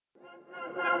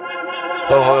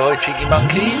Ho, cheeky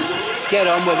monkeys. Get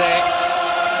on with it.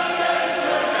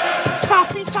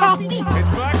 Toppy. It's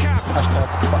Bergkamp. Hashtag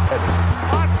fuck Dennis.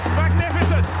 That's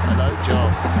magnificent. Hello,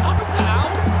 John. Up and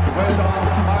down. Well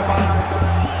done, my man.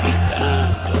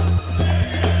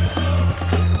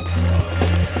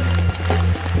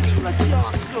 Bloody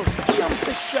Arsenal. Be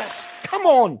ambitious. Come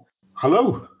on.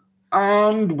 Hello,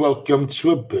 and welcome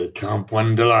to a Bergkamp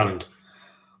Wonderland.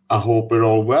 I hope you're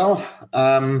all well.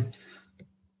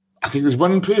 I think there's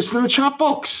one person in the chat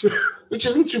box, which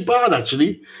isn't too bad,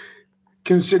 actually,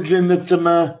 considering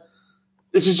that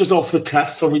this is just off the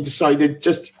cuff, and we decided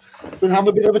just we'll have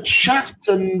a bit of a chat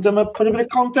and put a bit of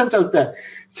content out there.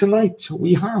 Tonight,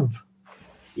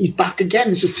 he's back again.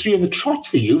 This is 3 on the trot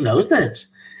for you now, isn't it?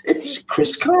 It's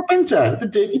Chris Carpenter, the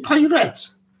Dirty Pirate.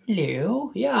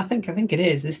 Hello. Yeah, I think it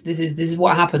is. This is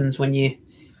what happens when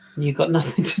you've got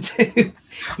nothing to do.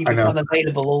 You become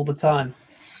available all the time.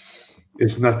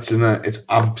 It's nuts, isn't it? It's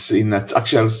absolutely nuts.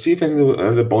 Actually, I'll see if any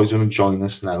of the boys want to join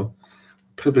us now.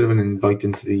 Put a bit of an invite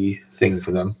into the thing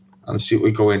for them and see what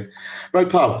we go in. Right,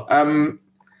 pal.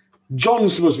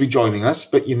 John's supposed to be joining us,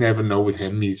 but you never know with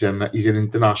him. He's an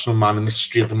international man of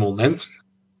mystery at the moment.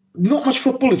 Not much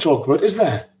football to talk about, is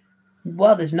there?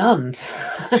 Well, there's none.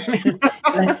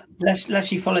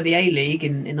 Unless you follow the A-League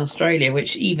in Australia,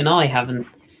 which even I haven't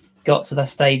got to the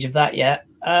stage of that yet.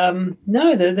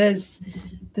 No,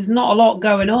 there's not a lot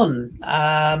going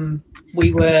on.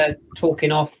 We were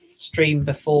talking off stream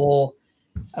before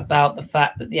about the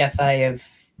fact that the FA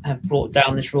have brought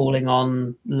down this ruling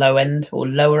on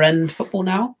lower end football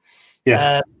now,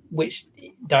 which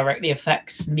directly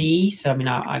affects me. So, I mean,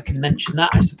 I can mention that,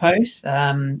 I suppose.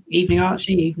 Evening,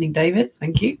 Archie. Evening, David.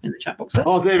 Thank you in the chat box there.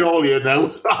 Oh, they're all here now.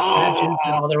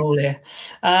 Oh, they're all here.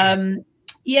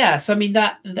 So I mean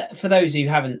that for those who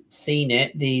haven't seen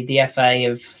it, the FA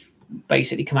have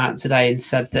basically come out today and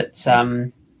said that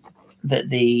that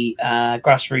the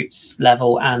grassroots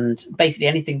level and basically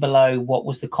anything below what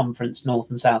was the conference North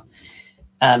and South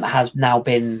has now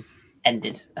been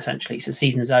ended essentially. So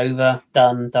season's over,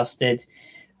 done, dusted.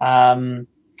 So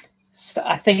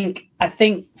I think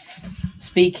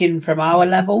speaking from our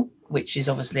level, which is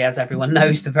obviously, as everyone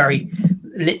knows, the very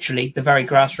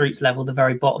grassroots level, the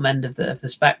very bottom end of the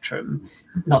spectrum,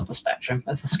 not the spectrum,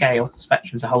 of the scale.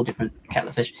 Spectrum's a whole different kettle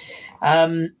of fish.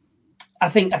 I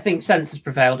think sense has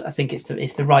prevailed. I think it's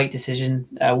the right decision.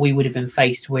 We would have been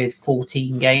faced with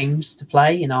 14 games to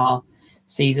play in our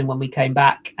season when we came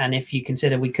back, and if you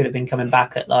consider we could have been coming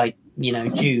back at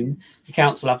June, the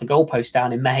council have the goalpost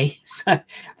down in May, so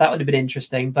that would have been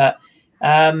interesting. But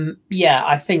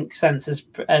I think sense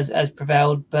has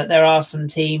prevailed, but there are some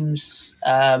teams.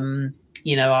 I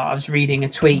was reading a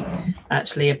tweet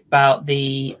actually about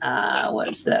the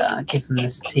give them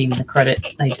this team the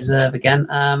credit they deserve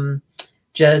again.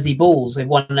 Jersey Bulls. They've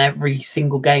won every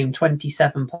single game,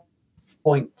 27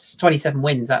 points, 27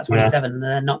 wins out of 27. And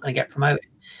they're not going to get promoted.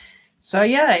 So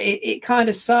it kind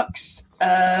of sucks.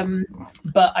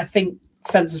 But I think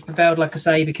sense has prevailed, like I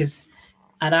say, because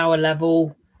at our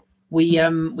level, we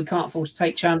can't afford to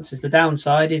take chances. The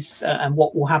downside is, and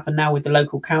what will happen now with the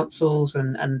local councils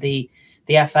and the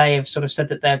FA have sort of said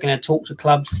that they're going to talk to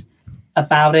clubs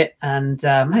about it. And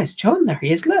there's John. There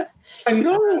he is. Look, I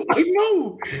know.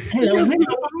 Hello,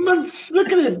 months.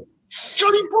 Look at him,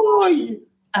 Johnny boy.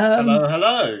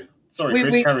 Hello. Sorry,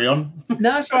 Chris. Carry on.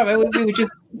 No, it's all right. We were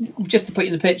just to put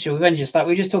you in the picture. We were just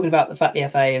talking about the fact the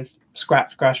FA have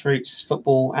scrapped grassroots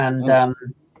football and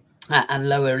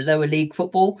lower league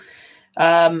football.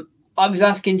 I was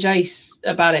asking Jace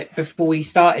about it before we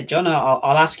started, John.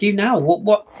 I'll ask you now.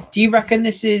 What do you reckon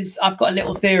this is? I've got a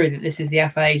little theory that this is the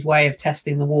FA's way of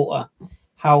testing the water.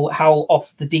 How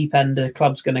off the deep end the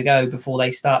club's going to go before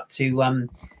they start to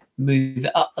move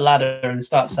up the ladder and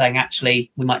start saying,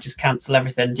 actually, we might just cancel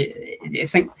everything. Do you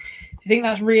think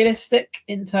that's realistic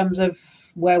in terms of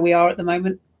where we are at the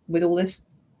moment with all this?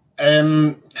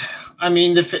 I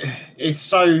mean, it's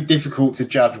so difficult to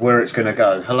judge where it's going to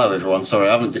go. Hello, everyone. Sorry,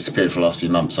 I haven't disappeared for the last few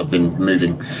months. I've been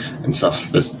moving and stuff.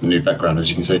 There's the new background, as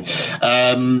you can see.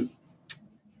 I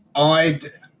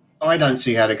don't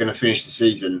see how they're going to finish the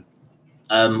season.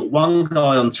 One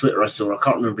guy on Twitter I saw, I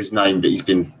can't remember his name, but he's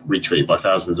been retweeted by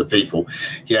thousands of people.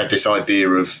 He had this idea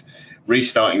of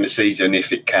restarting the season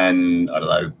if it can, I don't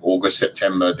know, August,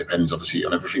 September, depends obviously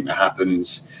on everything that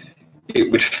happens. It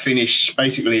would finish,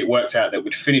 basically it worked out that it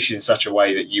would finish in such a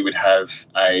way that you would have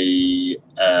the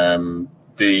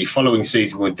following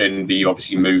season would then be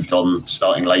obviously moved on,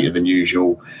 starting later than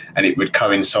usual, and it would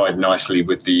coincide nicely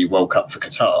with the World Cup for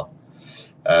Qatar.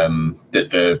 That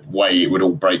the way it would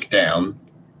all break down,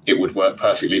 it would work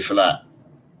perfectly for that.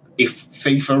 if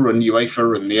FIFA and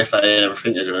UEFA and the FA and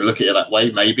everything are going to look at it that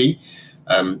way, maybe.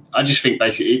 I just think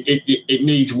basically it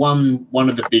needs one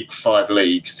of the big 5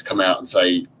 leagues to come out and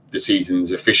say the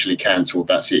season's officially cancelled.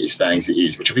 That's it. It's staying as it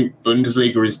is, which I think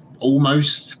Bundesliga is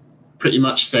almost pretty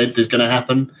much said there's going to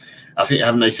happen. I think,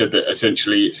 haven't they said that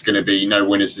essentially it's going to be no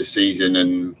winners this season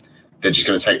and they're just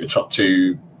going to take the top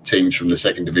 2 teams from the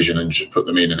second division and just put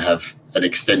them in and have an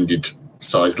extended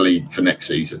sized league for next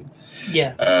season.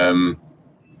 Yeah.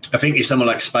 I think if someone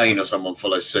like Spain or someone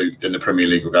follows suit, then the Premier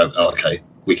League will go, oh, okay,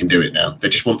 we can do it now. They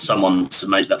just want someone to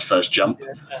make that first jump.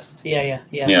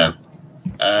 Yeah.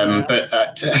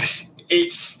 But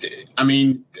it's, I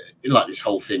mean, like this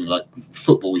whole thing, like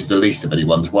football is the least of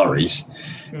anyone's worries.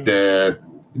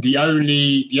 The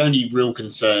only real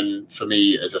concern for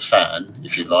me as a fan,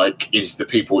 if you like, is the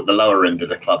people at the lower end of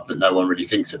the club that no one really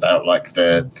thinks about, like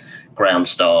the ground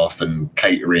staff and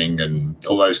catering and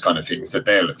all those kind of things that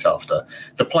they're looked after.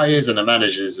 The players and the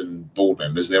managers and board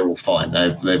members, they're all fine.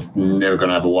 They're never going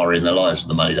to have a worry in their lives with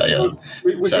the money they earn.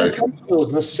 We're going to come to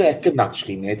those in a second,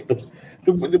 actually, mate. But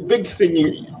the big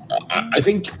thing, I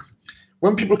think,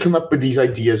 when people come up with these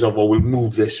ideas of, oh, we'll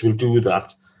move this, we'll do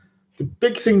that, the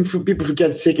big thing for people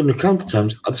forget to take into account at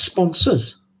times are the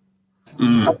sponsors.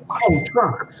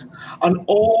 Contracts. And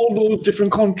all those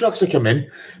different contracts that come in.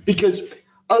 Because,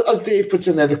 as Dave puts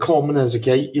in there, the commoners,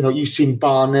 okay? You know, you've seen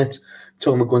Barnet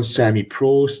talking about going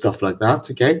semi-pro, stuff like that,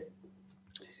 okay?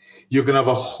 You're going to have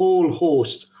a whole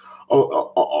host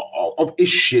of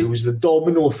issues. The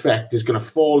domino effect is going to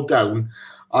fall down,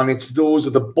 and it's those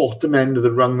at the bottom end of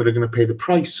the rung that are going to pay the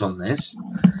price on this.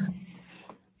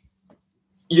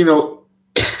 You know,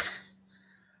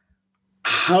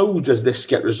 how does this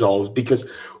get resolved? Because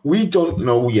we don't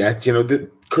know yet. You know,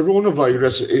 the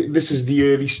coronavirus, this is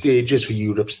the early stages for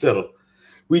Europe still.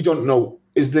 We don't know,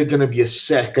 is there going to be a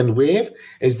second wave?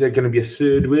 Is there going to be a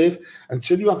third wave?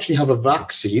 Until you actually have a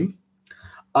vaccine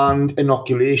and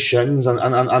inoculations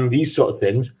and these sort of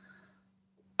things,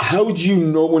 how do you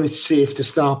know when it's safe to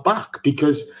start back?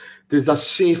 Because there's that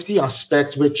safety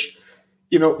aspect which,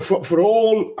 you know, for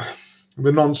all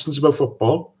the nonsense about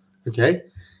football, okay,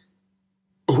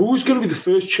 who's going to be the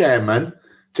first chairman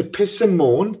to piss and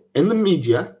moan in the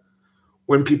media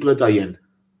when people are dying?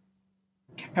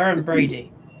 Aaron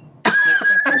Brady.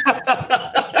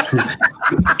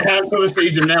 Cancel the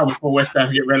season now before West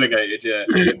Ham get relegated. Yeah,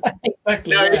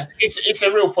 Exactly. no, Yeah. it's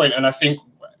a real point, and I think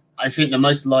the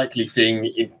most likely thing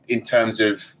in terms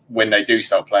of when they do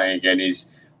start playing again is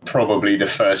probably the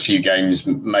first few games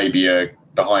maybe are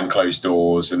behind closed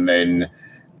doors, and then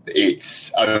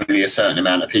it's only a certain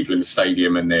amount of people in the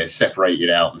stadium and they're separated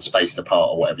out and spaced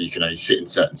apart or whatever. You can only sit in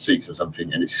certain seats or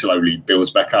something, and it slowly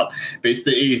builds back up. But it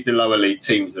is the lower league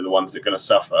teams that are the ones that are going to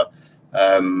suffer.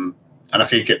 And I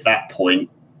think at that point,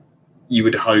 you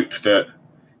would hope that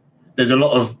there's a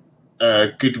lot of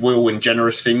goodwill and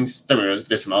generous things.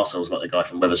 There's some arseholes like the guy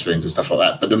from Wetherspoons and stuff like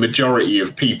that, but the majority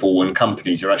of people and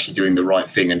companies are actually doing the right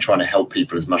thing and trying to help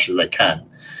people as much as they can.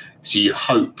 So you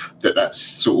hope that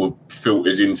sort of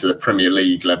filters into the Premier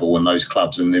League level and those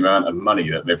clubs and the amount of money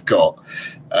that they've got,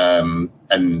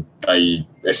 and they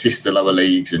assist the lower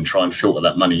leagues and try and filter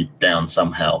that money down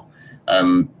somehow.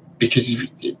 Because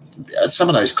some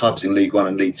of those clubs in League One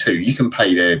and League Two, you can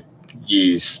pay their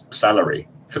year's salary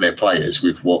for their players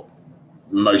with what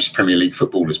most Premier League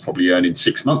footballers probably earn in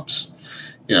 6 months.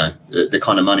 You know, the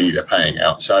kind of money they're paying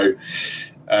out. So,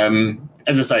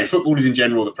 as I say, footballers in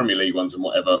general, the Premier League ones and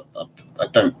whatever,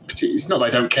 it's not that I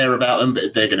don't care about them,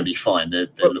 but they're going to be fine. They're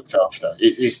looked after.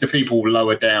 It's the people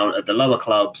lower down at the lower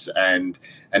clubs and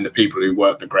the people who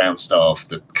work the ground staff,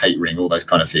 the catering, all those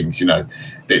kind of things. You know,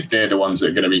 they're the ones that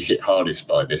are going to be hit hardest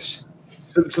by this.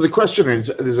 So the question is,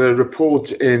 there's a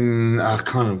report in, I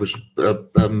can't remember which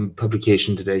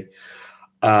publication today,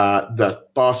 that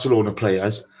Barcelona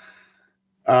players,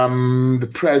 the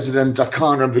president, I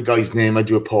can't remember the guy's name, I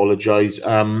do apologise,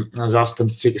 has asked them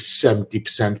to take a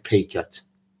 70% pay cut.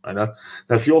 I know.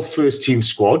 Now, if you're first team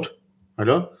squad, I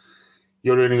know,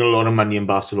 you're earning a lot of money in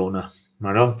Barcelona.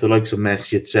 I know, the likes of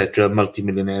Messi, etc.,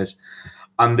 multimillionaires,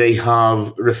 and they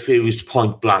have refused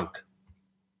point blank.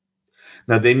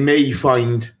 Now, they may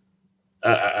find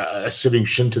a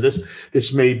solution to this.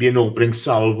 This may be an opening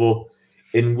salvo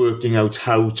in working out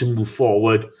how to move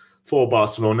forward for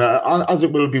Barcelona, as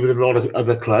it will be with a lot of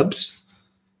other clubs.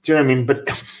 Do you know what I mean?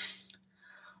 But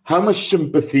how much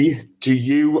sympathy do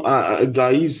you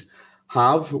guys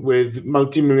have with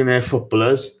multimillionaire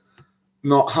footballers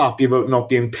not happy about not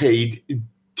being paid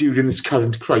during this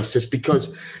current crisis?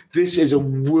 Because this is a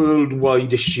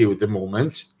worldwide issue at the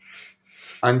moment.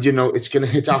 And, you know, it's going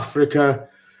to hit Africa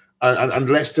and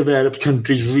less developed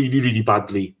countries really, really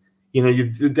badly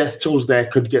The death tolls there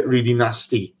could get really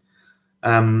nasty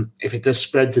if it does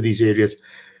spread to these areas.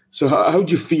 So how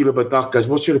do you feel about that, guys?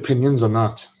 What's your opinions on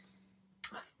that?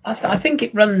 I think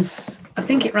it runs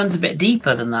a bit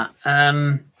deeper than that.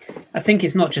 I think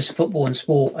it's not just football and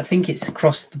sport. I think it's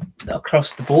across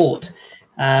the board.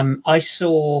 I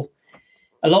saw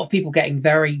a lot of people getting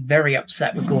very, very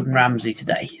upset with Gordon Ramsay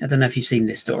today. I don't know if you've seen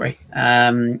this story,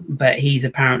 but he's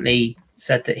apparently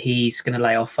said that he's going to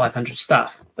lay off 500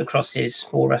 staff across his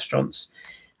 4 restaurants.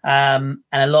 And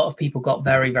a lot of people got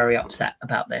very, very upset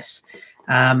about this.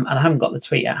 And I haven't got the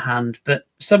tweet at hand, but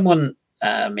someone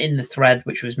in the thread,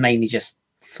 which was mainly just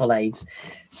full aids,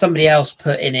 somebody else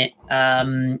put in it,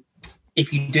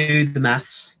 if you do the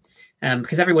maths,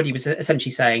 because everybody was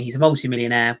essentially saying he's a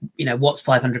multimillionaire, what's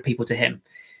 500 people to him?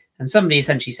 And somebody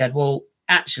essentially said, well,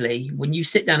 actually, when you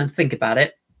sit down and think about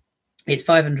it, it's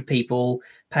 500 people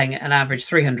paying an average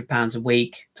 £300 a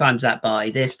week, times that by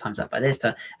this, times that by this.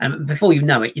 And before you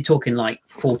know it, you're talking like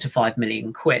 4 to 5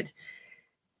 million quid.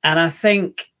 And I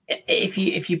think if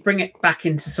you bring it back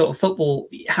into sort of football,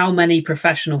 how many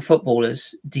professional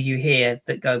footballers do you hear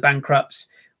that go bankrupts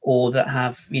or that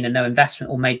have no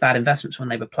investment or made bad investments when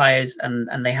they were players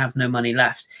and they have no money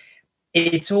left?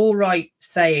 It's all right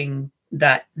saying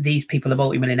that these people are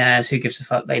multimillionaires, who gives a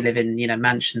fuck, they live in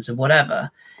mansions and whatever.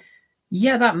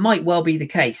 Yeah, that might well be the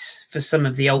case for some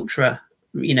of the ultra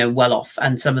well off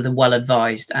and some of the well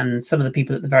advised and some of the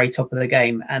people at the very top of the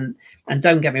game. And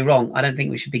don't get me wrong, I don't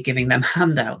think we should be giving them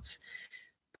handouts.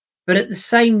 But at the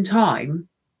same time,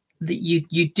 that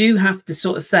you do have to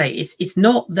sort of say it's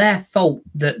not their fault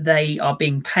that they are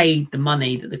being paid the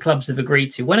money that the clubs have agreed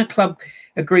to. When a club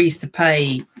agrees to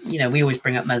pay, we always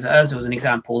bring up Mesut Ozil as an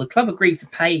example. The club agreed to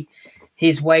pay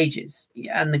his wages,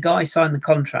 and the guy signed the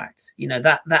contract.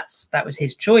 That was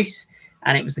his choice,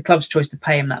 and it was the club's choice to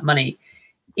pay him that money.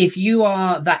 If you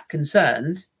are that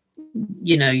concerned,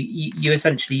 you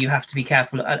essentially you have to be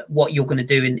careful at what you're going to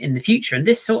do in the future. And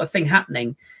this sort of thing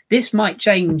happening, this might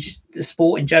change the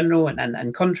sport in general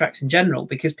and contracts in general,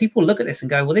 because people look at this and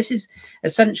go, well, this is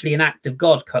essentially an act of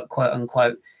God, quote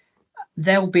unquote.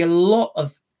 There will be a lot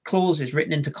of clauses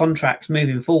written into contracts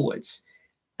moving forwards.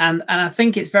 And I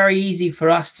think it's very easy for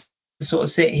us to sort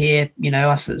of sit here,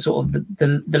 us at sort of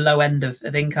the low end of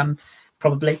income,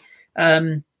 probably,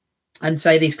 and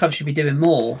say these clubs should be doing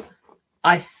more.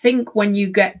 I think when you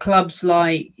get clubs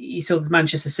like, you saw the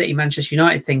Manchester City, Manchester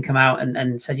United thing come out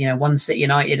and said, one City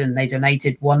United, and they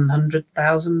donated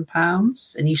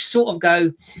 £100,000. And you sort of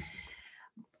go,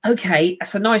 okay,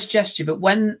 that's a nice gesture. But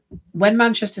when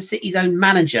Manchester City's own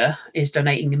manager is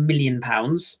donating £1 million,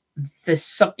 there's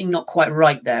something not quite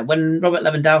right there. When Robert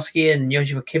Lewandowski and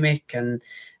Joshua Kimmich and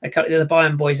a couple of the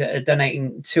Bayern boys are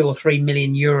donating 2 or 3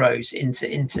 million euros into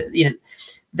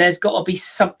there's got to be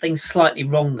something slightly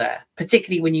wrong there,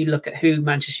 particularly when you look at who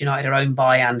Manchester United are owned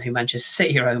by and who Manchester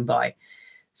City are owned by.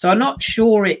 So I'm not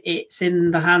sure it's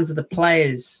in the hands of the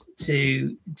players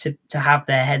to have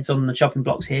their heads on the chopping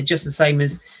blocks here, just the same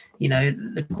as,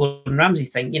 the Gordon Ramsay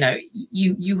thing.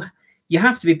 You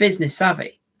have to be business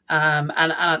savvy. And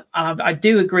I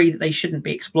do agree that they shouldn't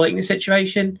be exploiting the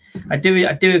situation. I do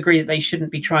agree that they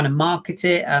shouldn't be trying to market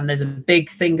it. There's a big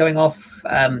thing going off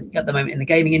at the moment in the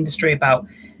gaming industry about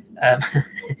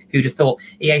who'd have thought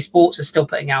EA Sports are still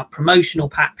putting out promotional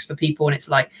packs for people, and it's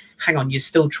like, hang on, you're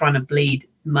still trying to bleed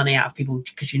money out of people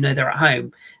because they're at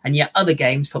home, and yet other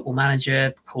games, Football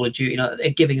Manager, Call of Duty, are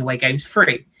giving away games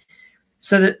free.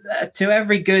 So that to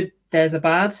every good there's a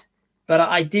bad. But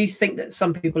I do think that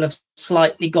some people have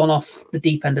slightly gone off the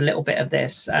deep end a little bit of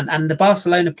this. And the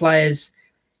Barcelona players,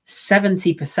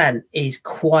 70% is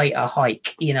quite a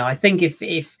hike. I think if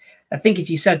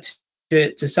you said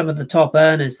to some of the top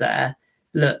earners there,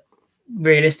 look,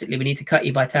 realistically, we need to cut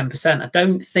you by 10%. I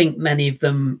don't think many of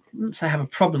them have a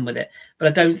problem with it, but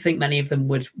I don't think many of them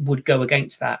would go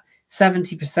against that.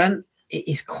 70%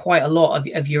 is quite a lot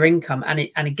of your income. And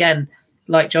again,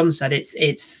 like John said,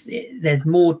 there's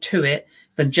more to it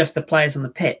than just the players on the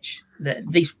pitch.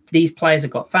 These players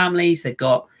have got families, they've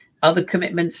got other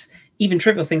commitments, even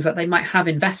trivial things like they might have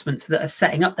investments that are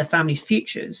setting up their families'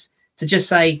 futures. To just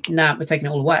say, nah, we're taking it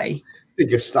all away.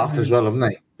 Bigger staff as well, haven't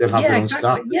they? They've had their own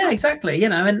staff. Yeah, exactly.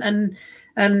 And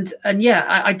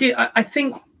yeah,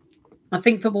 I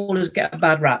think footballers get a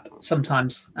bad rap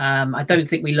sometimes. I don't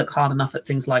think we look hard enough at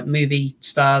things like movie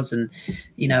stars and,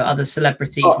 other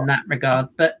celebrities in that regard.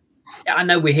 But I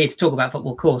know we're here to talk about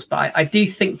football, of course, but I do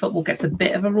think football gets a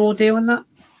bit of a raw deal in that.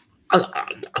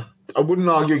 I wouldn't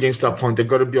argue against that point. I've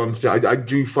got to be honest. I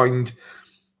do find,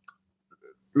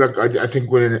 look, I think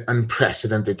we're in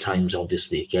unprecedented times,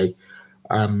 obviously, okay?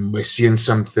 We're seeing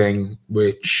something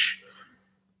which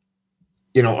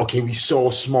okay, we saw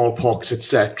smallpox,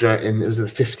 etc. It was the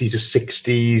 50s or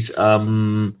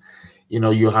 60s.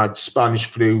 You had Spanish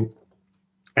flu,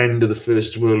 end of the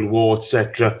First World War,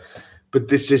 etc. But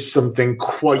this is something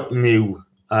quite new.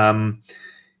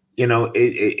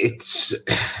 It's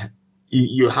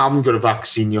you haven't got a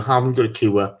vaccine, you haven't got a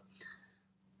cure.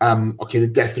 The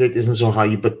death rate isn't so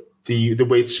high, but the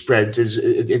way it spreads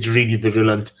it's really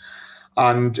virulent.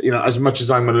 And as much as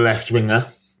I'm a left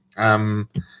winger,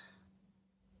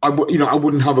 I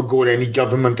wouldn't have a go at any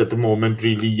government at the moment,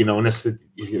 really. Unless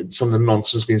some of the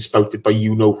nonsense being spouted by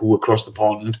who across the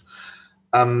pond.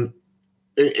 In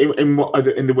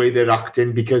the way they're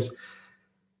acting, because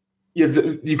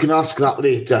you can ask that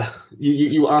later.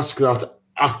 You ask that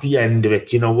at the end of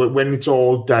it. When it's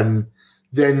all done,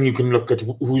 then you can look at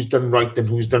who's done right and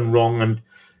who's done wrong, and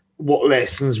what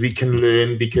lessons we can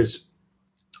learn, because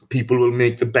people will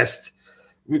make the best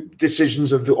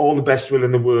decisions of all the best will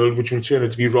in the world, which will turn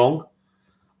out to be wrong.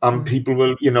 People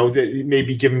will, they may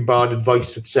be giving bad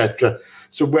advice, etc.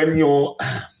 So when your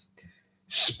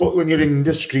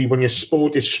industry, when your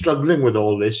sport is struggling with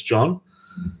all this, John,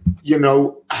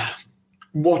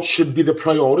 what should be the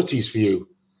priorities for you?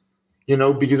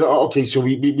 Because so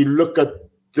we look at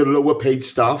the lower paid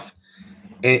staff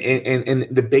in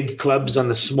the big clubs and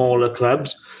the smaller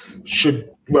clubs.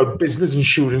 Business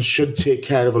insurance should take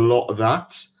care of a lot of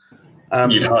that.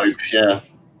 You'd hope, yeah.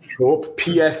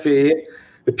 PFA,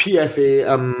 the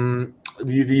PFA,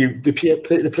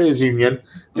 the Players Union,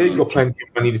 they've got plenty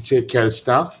of money to take care of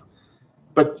staff.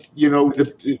 But,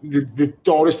 the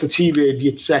Doris, the tea lady,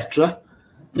 etc.,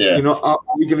 are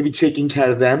we going to be taking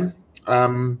care of them?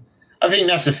 I think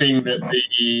that's the thing, that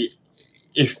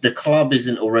if the club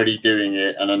isn't already doing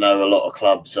it, and I know a lot of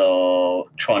clubs are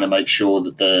trying to make sure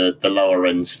that the lower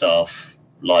end staff,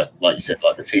 like you said,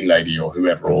 like the tea lady or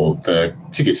whoever, or the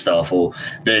ticket staff, or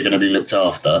they're going to be looked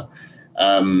after.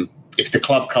 If the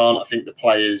club can't, I think the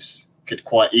players could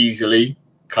quite easily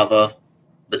cover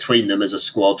between them as a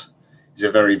squad. It's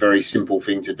a very, very simple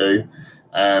thing to do.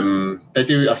 They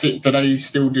do. I think, do they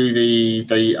still do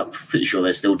I'm pretty sure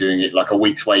they're still doing it like a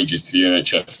week's wages to the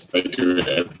NHS. They do it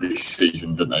every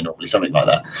season, don't they? Normally, something like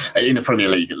that in the Premier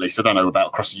League, at least. I don't know about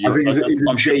across Europe. I think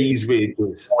I'm sure days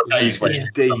wages.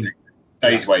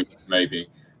 Days wages, maybe.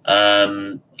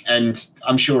 And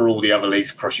I'm sure all the other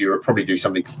leagues across Europe probably do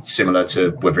something similar,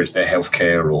 to whether it's their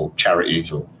healthcare or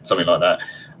charities or something like that.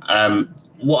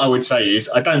 What I would say is,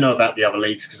 I don't know about the other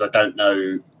leagues, because I don't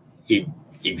know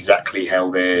exactly how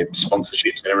their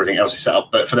sponsorships and everything else is set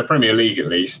up. But for the Premier League, at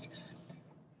least,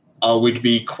 I would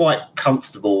be quite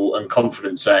comfortable and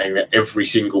confident saying that every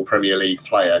single Premier League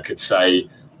player could say,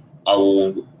 I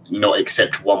will not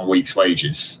accept 1 week's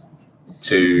wages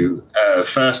to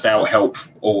first out help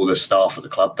all the staff at the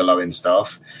club, the low-end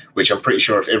staff, which I'm pretty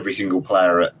sure if every single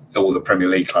player at all the Premier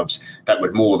League clubs, that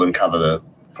would more than cover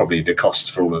probably the cost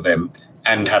for all of them,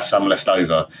 and have some left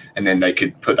over. And then they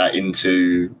could put that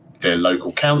into their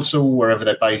local council, wherever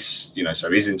they're based,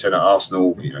 so Islington at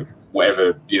Arsenal,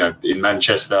 whatever, in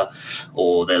Manchester,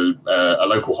 or they're a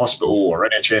local hospital or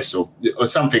NHS or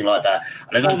something like that.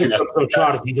 And I don't think that's a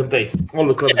charity, don't they? All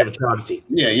the clubs have a charity.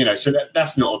 Yeah, so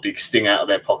that's not a big sting out of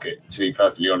their pocket, to be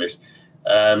perfectly honest.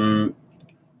 But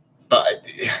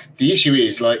the issue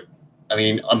is, I'm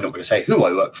not going to say who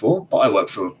I work for, but I work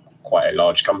for quite a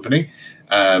large company,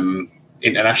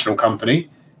 international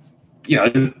company.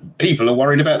 People are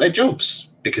worried about their jobs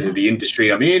because of the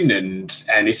industry I'm in, and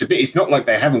it's not like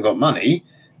they haven't got money,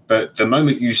 but the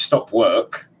moment you stop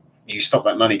work, you stop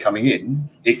that money coming in,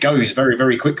 it goes very,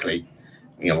 very quickly.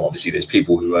 Obviously there's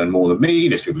people who earn more than me,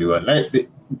 there's people who earn less.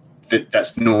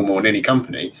 That's normal in any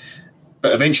company,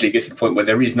 but eventually it gets to the point where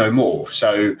there is no more.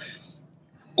 So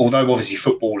although obviously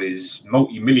football is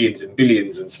multi-millions and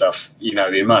billions and stuff,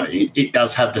 in money, it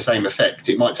does have the same effect.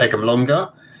 It might take them longer,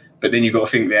 but then you've got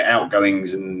to think their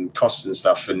outgoings and costs and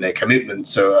stuff, and their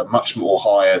commitments are much more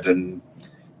higher than,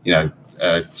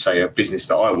 say, a business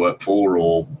that I work for,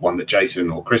 or one that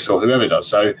Jason or Chris or whoever does.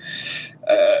 So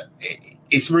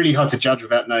it's really hard to judge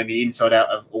without knowing the inside out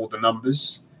of all the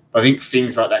numbers. I think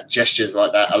things like that, gestures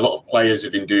like that, a lot of players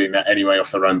have been doing that anyway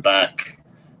off their own back.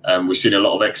 We've seen a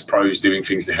lot of ex-pros doing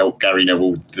things to help. Gary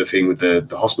Neville, the thing with the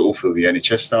hospital for the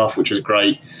NHS staff, which was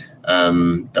great.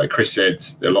 Like Chris said,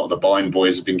 a lot of the Bayern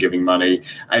boys have been giving money.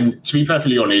 And to be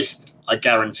perfectly honest, I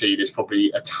guarantee there's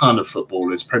probably a ton of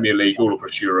footballers, Premier League, all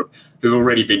across Europe, who've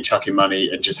already been chucking money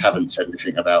and just haven't said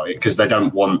anything about it because they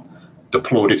don't want the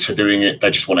plaudits for doing it.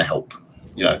 They just want to help.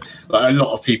 A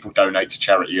lot of people donate to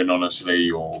charity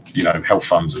anonymously, or, health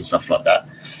funds and stuff like that.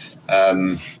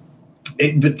 But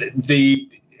the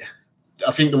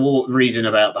I think the reason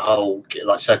about the whole,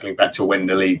 like, circling back to when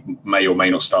the league may or may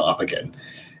not start up again,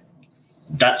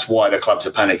 that's why the clubs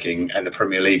are panicking, and the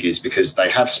Premier League is, because they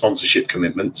have sponsorship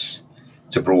commitments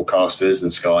to broadcasters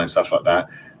and Sky and stuff like that.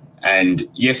 And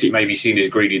yes, it may be seen as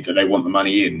greedy that they want the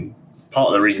money in. Part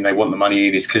of the reason they want the money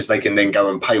in is because they can then go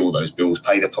and pay all those bills,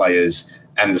 pay the players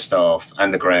and the staff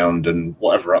and the ground and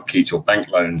whatever upkeeps or bank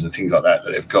loans and things like that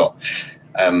they've got.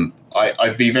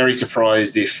 I'd be very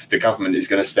surprised if the government is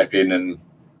going to step in and,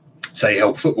 say,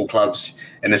 help football clubs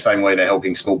in the same way they're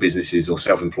helping small businesses or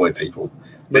self-employed people.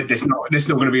 It's not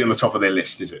going to be on the top of their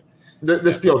list, is it?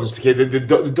 Let's be honest, okay?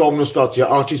 The domino starts here.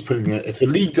 Archie's putting it. If the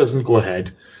league doesn't go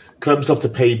ahead, clubs have to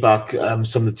pay back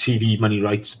some of the TV money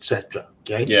rights, etc.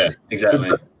 Okay? Yeah, exactly.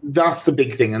 So that's the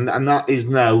big thing, and that is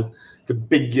now the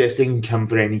biggest income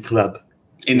for any club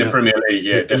in the Premier League.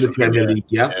 Yeah, definitely. In the Premier League,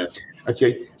 yeah.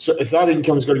 Okay, so if that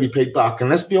income is going to be paid back, and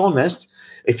let's be honest,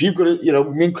 if you've got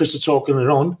to, me and Chris are talking it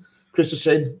on. Chris is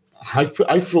saying,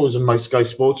 I've frozen my Sky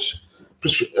Sports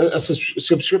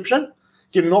subscription.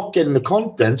 You're not getting the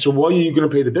content, so why are you going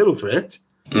to pay the bill for it?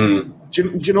 Do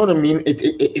you know what I mean?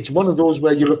 It's one of those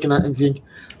where you're looking at and think.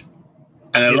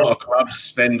 And a lot of clubs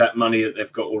spend that money that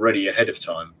they've got already ahead of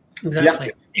time. Exactly.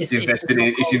 Yeah.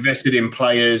 It's invested in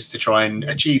players to try and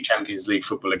achieve Champions League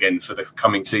football again for the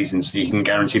coming season, so you can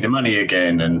guarantee the money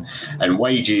again and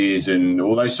wages and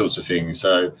all those sorts of things.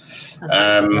 So,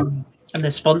 and the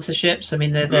sponsorships. I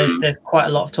mean, there's quite a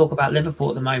lot of talk about Liverpool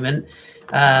at the moment,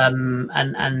 and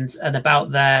about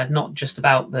not just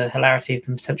about the hilarity of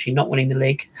them potentially not winning the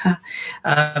league,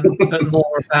 but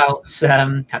more about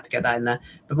had to get that in there.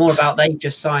 But more about they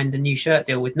just signed a new shirt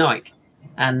deal with Nike.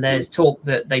 And there's talk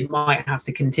that they might have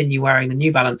to continue wearing the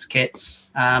New Balance kits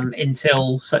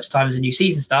until such time as the new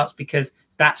season starts, because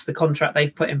that's the contract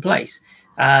they've put in place.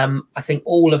 I think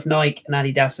all of Nike and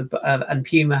Adidas and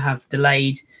Puma have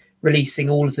delayed releasing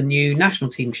all of the new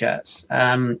national team shirts.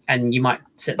 And you might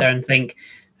sit there and think,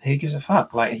 who gives a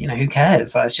fuck? Like, who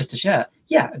cares? Like, it's just a shirt.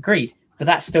 Yeah, agreed. But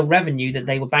that's still revenue that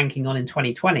they were banking on in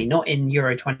 2020, not in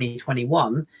Euro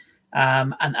 2021.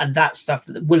 And that stuff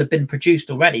that will have been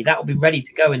produced already, that will be ready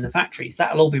to go in the factories.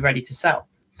 That'll all be ready to sell.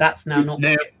 That's now not.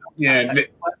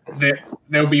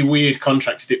 There'll be weird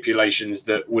contract stipulations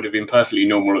that would have been perfectly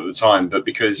normal at the time, but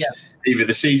because either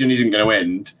the season isn't going to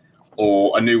end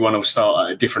or a new one will start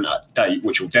at a different date,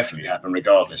 which will definitely happen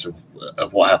regardless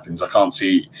of what happens. I can't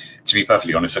see, to be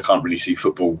perfectly honest, I can't really see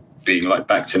football being like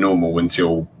back to normal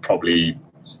until probably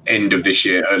end of this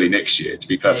year, early next year, to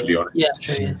be perfectly honest. Yeah,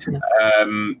 true.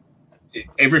 Yeah.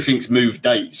 Everything's moved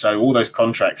dates, so all those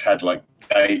contracts had like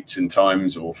dates and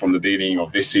times, or from the beginning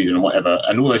of this season or whatever,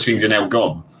 and all those things are now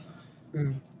gone.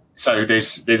 So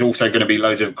there's also going to be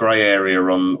loads of grey area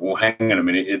on, or hang on a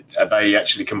minute, are they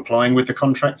actually complying with the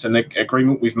contract and the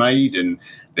agreement we've made? And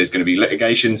there's going to be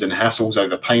litigations and hassles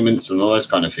over payments and all those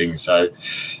kind of things. So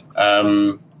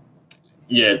I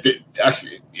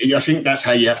think that's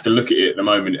how you have to look at it at the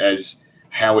moment, as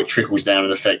how it trickles down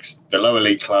and affects the lower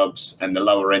league clubs and the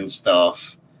lower end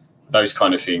staff, those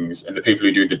kind of things, and the people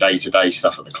who do the day-to-day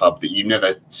stuff at the club that you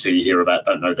never see, hear about,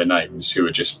 don't know their names, who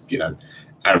are just,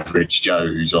 average Joe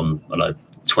who's on,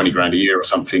 20 grand a year or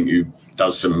something, who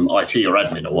does some IT or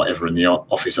admin or whatever in the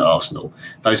office at Arsenal.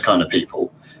 Those kind of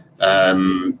people,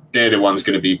 they're the ones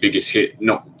going to be biggest hit,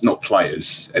 not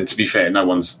players. And to be fair, no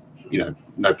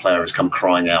player has come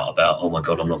crying out about, oh my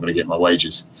God, I'm not going to get my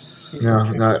wages.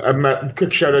 No.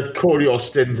 Quick shout out, Corey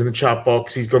Austin's in the chat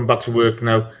box. He's gone back to work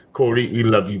now. Corey, we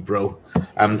love you, bro.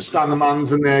 Stan the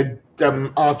Man's in there.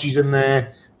 Archie's in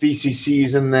there.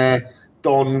 VCC's in there.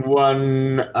 Don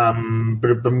One.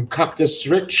 Cactus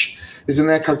Rich is in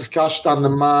there. Cactus Cash. Stan the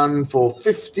Man for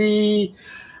 50.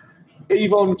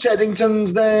 Yvonne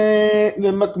Teddington's there.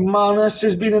 The McManus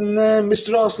has been in there.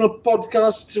 Mr. Arsenal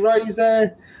Podcast, Rise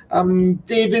there.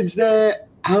 David's there.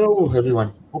 Hello,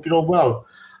 everyone. Hope you're all well.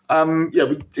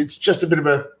 It's just a bit of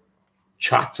a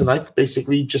chat tonight,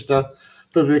 basically. Just a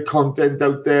bit of content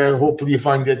out there. Hopefully you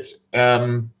find it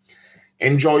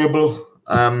enjoyable.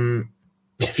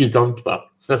 If you don't, well,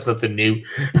 that's nothing new.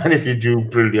 And if you do,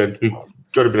 brilliant. We've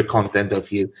got a bit of content out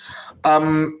for you.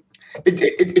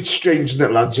 It's strange, isn't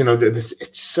it, lads?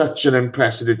 It's such an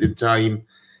unprecedented time.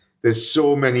 There's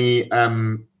so many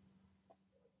things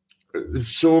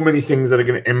that are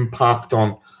going to impact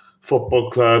on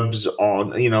football clubs,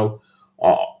 on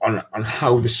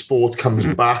how the sport comes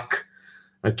back.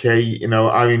 Okay,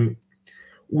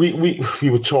 we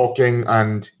were talking,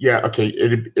 and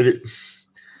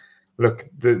look,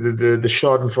 the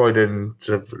Schadenfreude and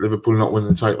sort of Liverpool not winning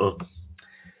the title,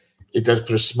 it does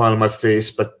put a smile on my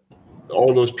face. But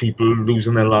all those people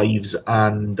losing their lives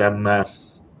and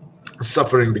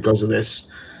suffering because of this.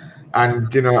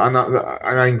 And, and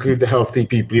I include the healthy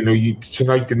people.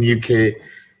 Tonight in the UK,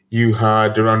 you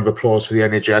had a round of applause for the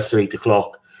NHS at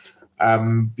 8:00.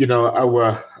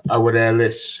 Our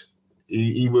Ellis,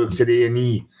 he works at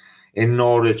A&E in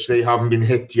Norwich. They haven't been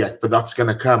hit yet, but that's going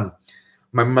to come.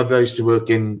 My mother used to work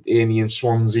in A&E in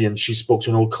Swansea, and she spoke to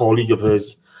an old colleague of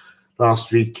hers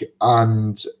last week,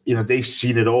 and they've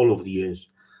seen it all over the years.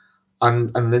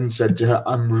 And Lynn said to her,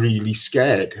 "I'm really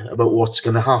scared about what's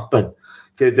going to happen.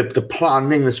 The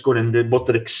planning that's going in, what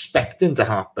they're expecting to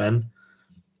happen,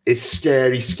 is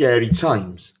scary, scary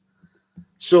times."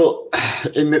 So,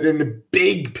 in the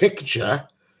big picture,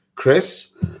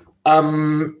 Chris,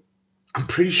 I'm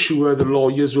pretty sure the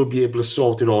lawyers will be able to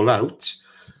sort it all out.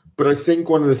 But I think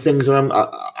one of the things that I'm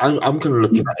kind of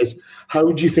looking at is,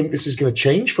 how do you think this is going to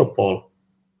change football?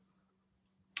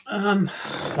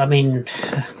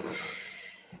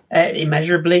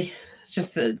 Immeasurably. It's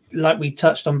just like we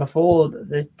touched on before.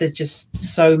 There's just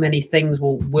so many things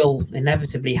will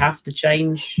inevitably have to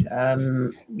change.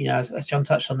 As John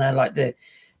touched on there,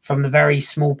 from the very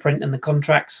small print in the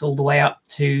contracts all the way up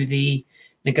to the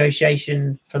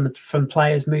negotiation from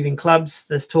players moving clubs.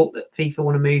 There's talk that FIFA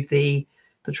want to move the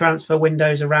transfer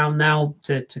windows around now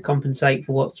to compensate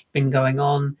for what's been going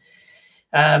on.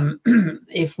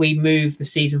 If we move the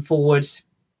season forward,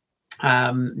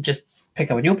 just pick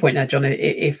up on your point now, John.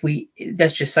 If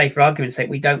let's just say, for argument's sake,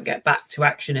 we don't get back to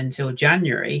action until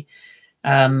January,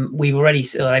 they've already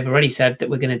said that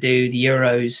we're going to do the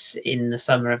Euros in the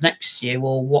summer of next year.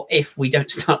 Well, what if we don't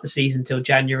start the season till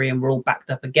January and we're all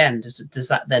backed up again? Does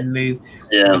that then move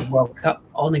the World Cup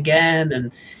on again?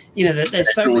 And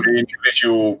there's so many the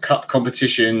individual cup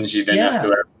competitions. You then have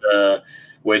to have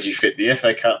where do you fit the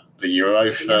FA Cup, the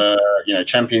Europa,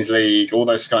 Champions League, all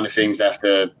those kind of things. They have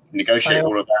to negotiate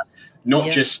all of that.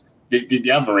 Not just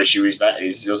the other issue is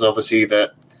obviously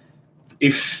that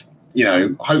if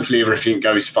hopefully everything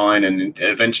goes fine and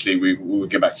eventually we will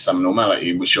get back to some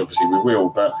normality, which obviously we will,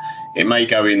 but it may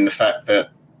go in the fact that,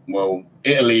 well,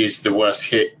 Italy is the worst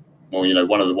hit, or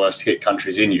one of the worst hit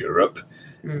countries in Europe,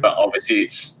 but obviously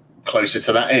it's closer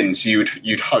to that end. So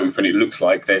you'd hope, and it looks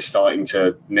like they're starting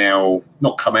to now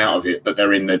not come out of it, but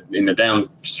they're in the down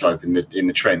slope in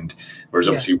the trend. Whereas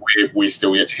obviously we're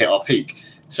still yet to hit our peak.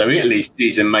 So Italy's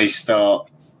season may start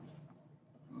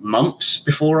months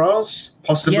before ours,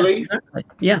 possibly.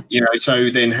 Yeah, exactly. So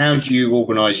then how do you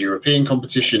organise European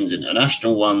competitions,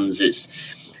 international ones?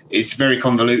 It's very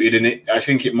convoluted, and I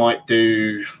think it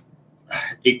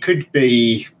could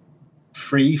be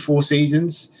 3-4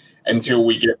 seasons until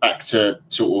we get back to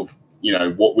sort of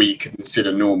what we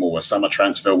consider normal, a summer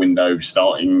transfer window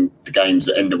starting the games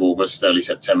at end of August, early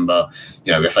September.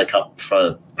 FA Cup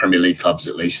for Premier League clubs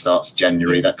at least starts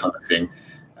January, that kind of thing.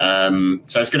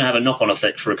 So it's going to have a knock-on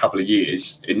effect for a couple of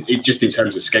years, just in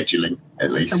terms of scheduling,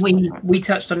 at least. And we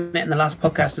touched on it in the last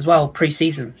podcast as well.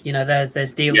 Pre-season,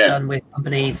 there's deals done with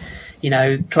companies,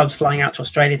 clubs flying out to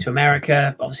Australia, to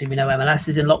America. Obviously, we know MLS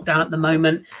is in lockdown at the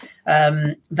moment.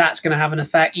 That's going to have an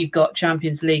effect. You've got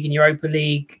Champions League and Europa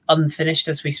League unfinished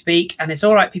as we speak, and it's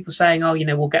all right. People saying,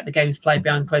 we'll get the games played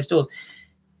behind closed doors.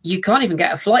 You can't even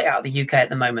get a flight out of the UK at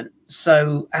the moment.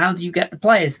 So how do you get the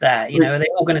players there? Are they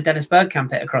all going to Dennis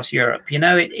Bergkamp it across Europe?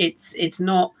 It's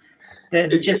not the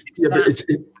logistics.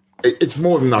 It's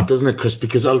more than that, doesn't it, Chris?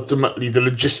 Because ultimately the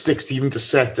logistics even to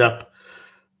set up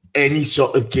any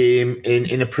sort of game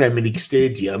in a Premier League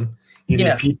stadium, you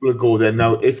need people to go there.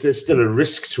 Now, if there's still a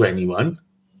risk to anyone,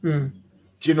 do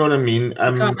you know what I mean? You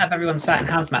can't have everyone sat in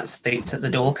hazmat suits at the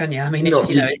door, can you? I mean,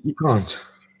 you can't.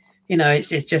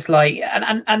 It's just like,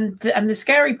 and the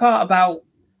scary part about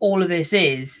all of this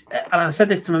is, and I said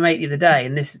this to my mate the other day,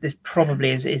 and this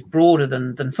probably is broader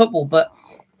than football, but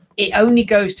it only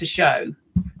goes to show.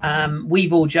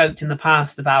 We've all joked in the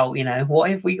past about,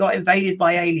 what if we got invaded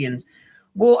by aliens?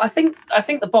 Well, I think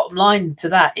the bottom line to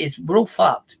that is we're all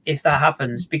fucked if that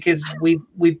happens, because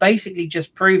we've basically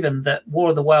just proven that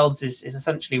War of the Worlds is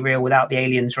essentially real without the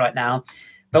aliens right now.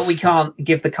 But we can't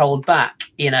give the cold back,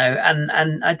 and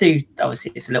I do,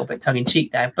 obviously it's a little bit tongue in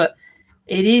cheek there, but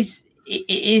it is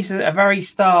a very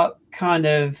stark kind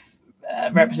of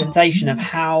representation of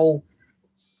how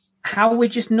we're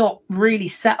just not really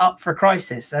set up for a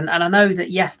crisis. And I know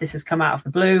that, yes, this has come out of the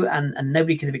blue and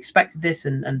nobody could have expected this.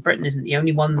 And Britain isn't the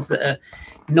only ones that are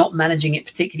not managing it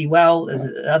particularly well. There's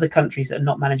other countries that are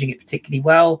not managing it particularly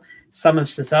well. Some of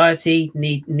society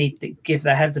need to give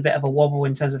their heads a bit of a wobble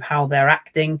in terms of how they're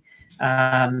acting. You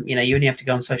only have to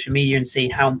go on social media and see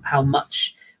how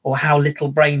much or how little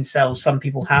brain cells some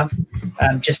people have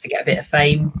just to get a bit of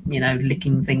fame,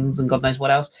 licking things and God knows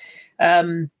what else.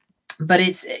 but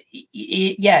it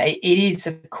is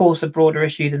of course a broader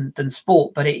issue than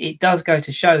sport, but it does go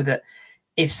to show that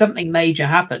if something major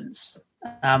happens,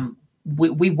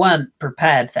 we weren't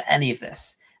prepared for any of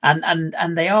this,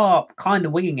 and they are kind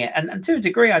of winging it, and to a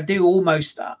degree, I do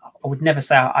almost. I would never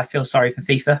say I feel sorry for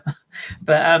FIFA,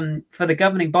 but for the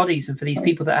governing bodies and for these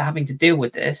people that are having to deal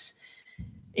with this,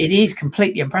 it is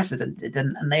completely unprecedented,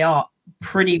 and they are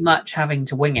pretty much having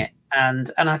to wing it.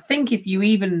 And I think if you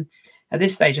even at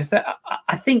this stage,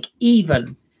 I think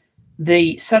even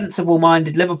the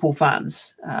sensible-minded Liverpool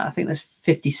fans, I think there's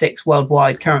 56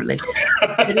 worldwide currently.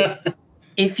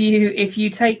 If you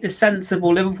take the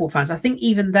sensible Liverpool fans, I think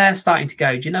even they're starting to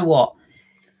go, do you know what?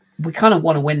 We kind of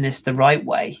want to win this the right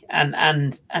way,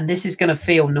 and this is going to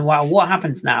feel, no matter what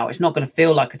happens now, it's not going to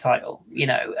feel like a title.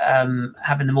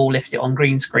 Having them all lift it on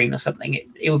green screen or something,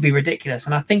 it would be ridiculous.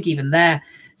 And I think even they're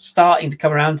starting to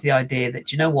come around to the idea that,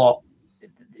 do you know what?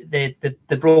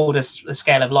 The broader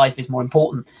scale of life is more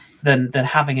important than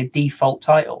having a default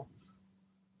title.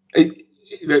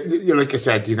 Like I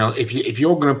said, if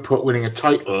you're going to put winning a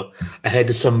title ahead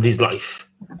of somebody's life,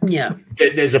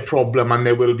 there's a problem, and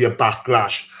there will be a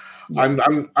backlash. Yeah.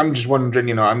 I'm just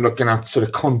wondering, I'm looking at sort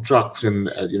of contracts, and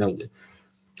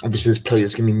obviously there's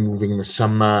players going to be moving in the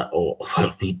summer, or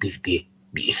we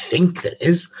think there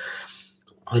is.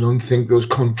 I don't think those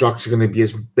contracts are going to be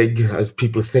as big as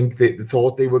people think they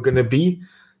thought they were going to be,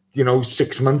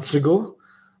 6 months ago.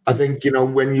 I think,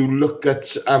 when you look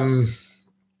at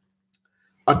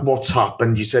what's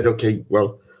happened, you said, okay,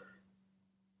 well,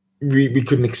 we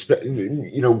couldn't expect,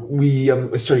 you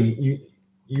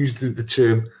used the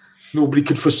term, nobody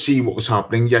could foresee what was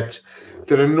happening, yet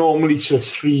there are normally sort of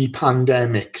three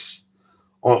pandemics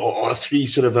or three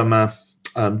sort of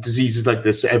diseases like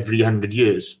this every 100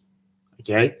 years.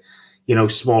 Okay,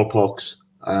 smallpox,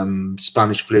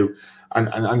 Spanish flu,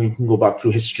 and you can go back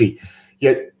through history.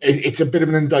 Yet it's a bit of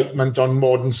an indictment on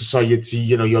modern society.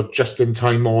 You're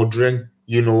just-in-time ordering.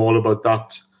 You know all about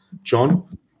that, John.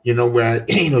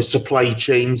 Where supply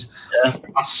chains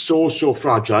are so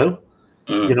fragile.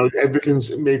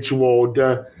 Everything's made to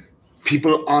order.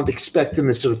 People aren't expecting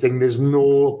this sort of thing. There's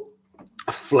no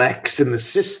flex in the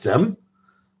system.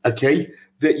 Okay,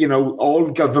 that all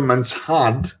governments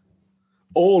had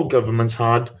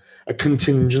a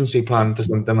contingency plan for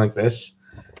something like this.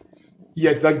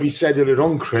 Yet, like we said earlier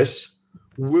on, Chris,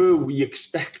 were we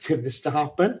expecting this to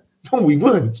happen? No, we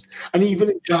weren't. And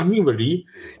even in January,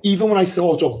 even when I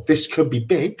thought, this could be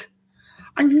big,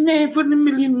 I never in a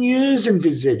million years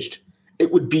envisaged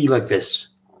it would be like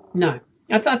this. No.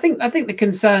 I think the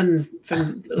concern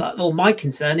my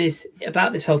concern is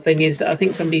about this whole thing is, I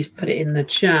think somebody's put it in the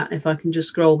chat, if I can just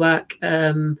scroll back.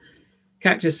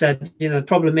 Cactus said, the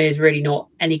problem is really not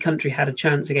any country had a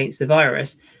chance against the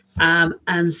virus.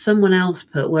 And someone else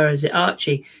put, where is it?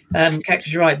 Archie,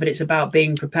 Cactus, you're right, but it's about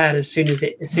being prepared as soon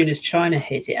as China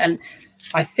hit it. And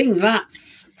I think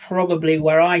that's probably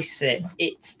where I sit.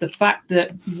 It's the fact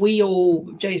that we all,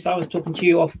 Jace, I was talking to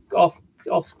you off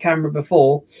camera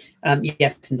before.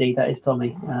 Yes, indeed, that is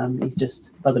Tommy. He's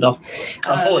just buggered off.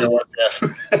 I thought it was,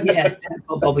 yeah.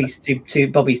 Bobby's too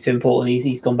important.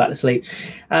 He's gone back to sleep.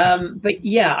 But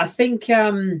yeah, I think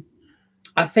the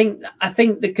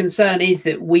concern is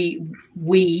that we,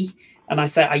 and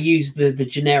I use the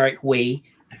generic we.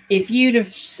 If you'd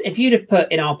have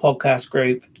put in our podcast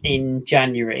group in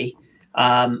January,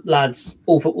 lads,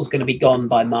 all football's going to be gone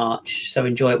by March, so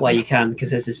enjoy it while you can,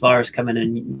 because there's this virus coming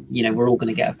and we're all going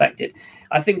to get affected.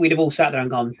 I think we'd have all sat there and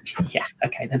gone, yeah,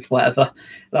 okay, then whatever,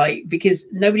 because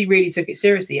nobody really took it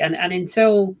seriously, and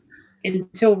until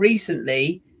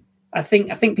recently, I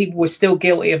think people were still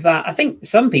guilty of that. I think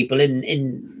some people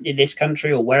in this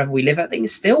country or wherever we live, I think, are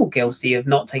still guilty of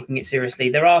not taking it seriously.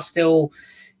 There are still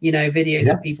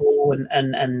videos of people and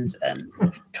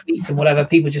tweets and whatever,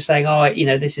 people just saying,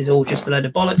 this is all just a load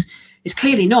of bollocks. It's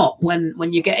clearly not when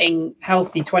you're getting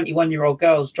healthy 21-year-old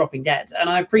girls dropping dead. And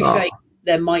I appreciate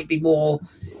there might be more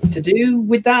to do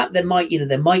with that. There might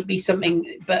be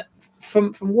something, but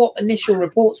from what initial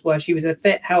reports were, she was a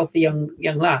fit, healthy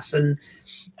young lass, and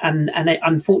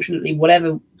unfortunately,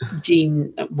 whatever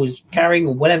gene was carrying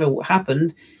or whatever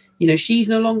happened, she's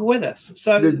no longer with us.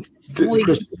 So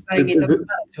Chris, saying it doesn't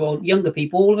matter to younger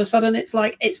people, all of a sudden it's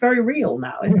like it's very real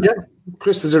now, isn't it?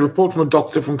 Chris, there's a report from a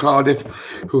doctor from Cardiff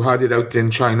who had it out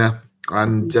in China,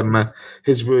 and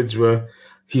his words were,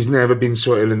 he's never been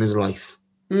so ill in his life.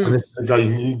 And this is a guy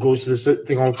who goes to this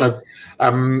thing all the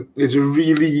time. It's a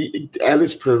really,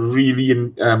 Ellis put a really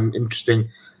interesting,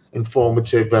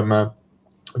 informative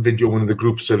video in one of the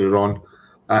groups earlier on.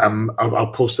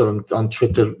 I'll post it on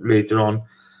Twitter later on.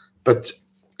 But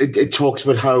it talks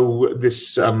about how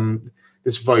this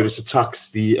virus attacks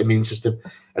the immune system,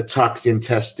 attacks the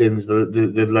intestines,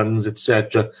 the lungs,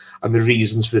 etc., and the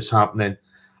reasons for this happening.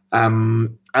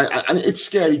 And it's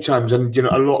scary times, and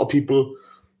a lot of people,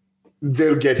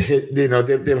 they'll get hit.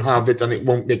 They'll have it, and it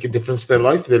won't make a difference to their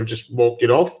life. They'll just walk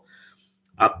it off.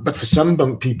 But for some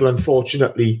people,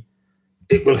 unfortunately,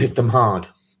 it will hit them hard.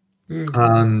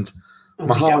 And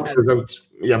my heart goes out.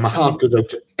 Yeah, my heart goes out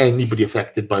to anybody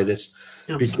affected by this,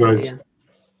 because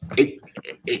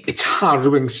it's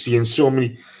harrowing seeing so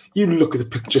many. You look at the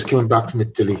pictures coming back from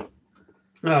Italy.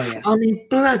 Oh yeah. I mean,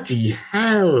 bloody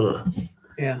hell.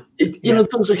 Yeah.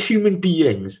 Those are human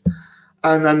beings,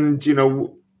 and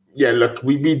look,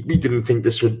 we didn't think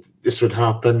this would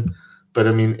happen, but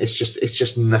I mean, it's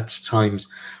just nuts times,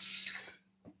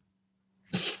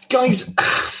 guys.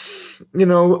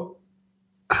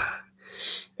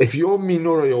 If you're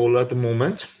Mino Raiola at the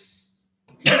moment,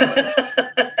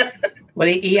 well,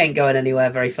 he ain't going anywhere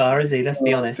very far, is he? Let's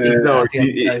be honest. he's not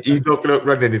going to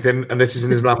run anything unless he's in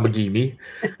his Lamborghini.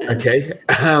 Okay.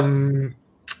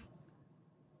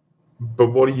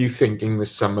 But what are you thinking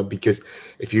this summer? Because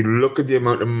if you look at the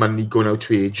amount of money going out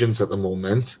to agents at the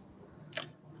moment,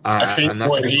 I think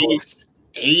what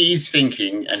he's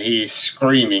thinking, and he is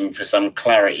screaming for some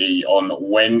clarity on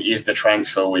when is the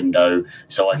transfer window,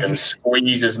 so I can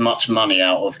squeeze as much money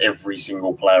out of every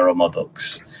single player on my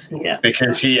books. Yeah.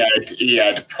 Because he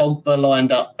had Pogba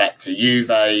lined up back to Juve.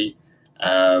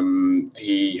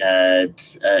 He had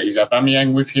is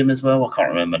Aubameyang with him as well? I can't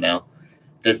remember now.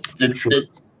 There's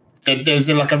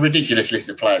like a ridiculous list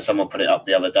of players. Someone put it up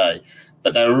the other day,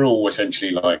 but they were all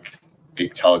essentially like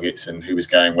big targets and who was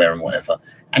going where and whatever.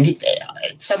 And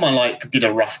someone did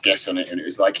a rough guess on it, and it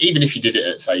was like, even if you did it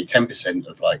at say 10%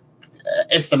 of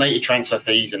estimated transfer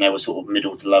fees, and they were sort of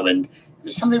middle to low end, it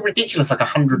was something ridiculous, like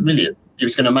 100 million. It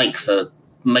was going to make for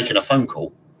making a phone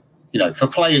call. For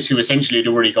players who essentially had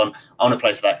already gone, I want to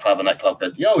play for that club, and that club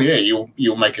go, oh yeah,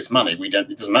 you'll make us money.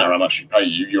 It doesn't matter how much we pay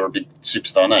you. You're a big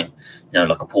superstar name,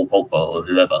 like a Paul Pogba or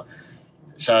whoever.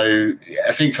 So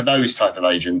I think for those type of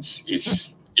agents,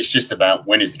 it's just about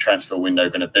when is the transfer window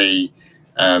going to be.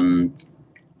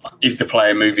 Is the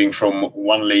player moving from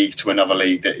one league to another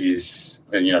league that is,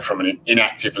 from an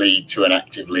inactive league to an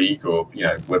active league, or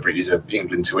whether it is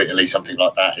England to Italy, something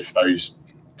like that. If those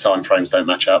time frames don't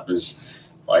match up, as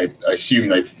I assume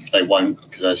they won't,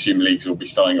 because I assume leagues will be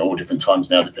starting at all different times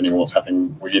now, depending on what's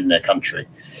happening within their country.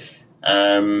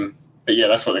 But yeah,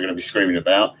 that's what they're going to be screaming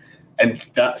about. And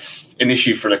that's an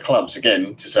issue for the clubs,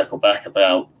 again, to circle back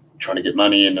about trying to get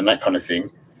money in and that kind of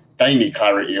thing. They need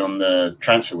clarity on the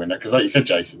transfer window, because like you said,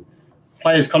 Jason,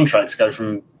 players' contracts go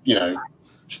from,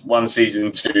 one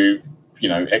season to,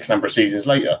 X number of seasons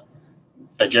later.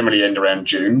 They generally end around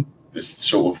June. This is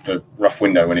sort of the rough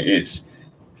window when it is.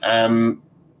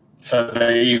 So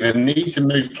they either need to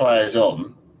move players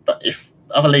on, but if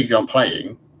other leagues aren't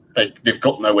playing, they've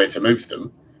got nowhere to move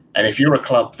them. And if you're a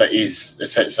club that is,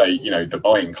 let's say, the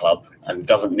buying club and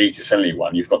doesn't need to sell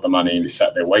anyone, you've got the money and it's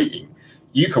sat there waiting,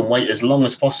 you can wait as long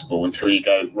as possible until you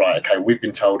go, right, okay, we've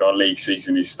been told our league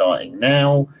season is starting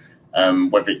now.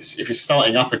 If it's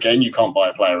starting up again, you can't buy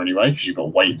a player anyway because you've got to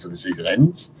wait until the season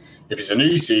ends. If it's a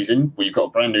new season where you've got a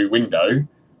brand new window,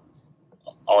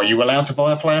 are you allowed to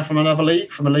buy a player from another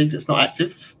league, from a league that's not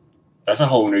active? That's a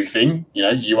whole new thing.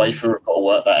 UEFA have got to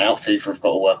work that out. FIFA have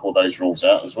got to work all those rules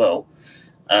out as well.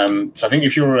 So I think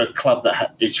if you're a club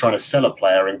that is trying to sell a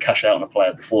player and cash out on a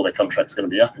player before their contract's going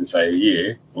to be up in, say, a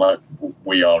year, like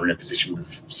we are in a position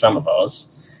with some of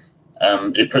ours,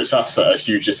 it puts us at a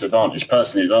huge disadvantage.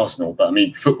 Personally, as Arsenal, but I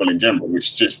mean, football in general,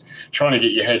 it's just trying to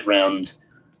get your head around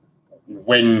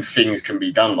when things can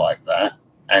be done like that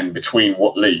and between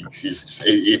what leagues.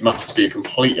 It must be a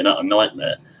complete and utter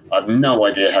nightmare. I have no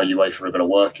idea how UEFA are going to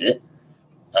work it.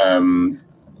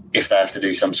 If they have to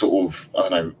do some sort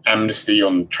of, amnesty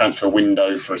on transfer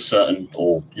window for a certain,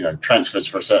 or, transfers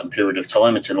for a certain period of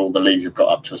time until all the leagues have got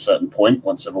up to a certain point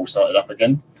once they've all started up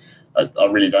again. I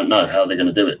really don't know how they're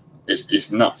going to do it.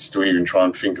 It's nuts to even try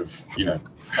and think of,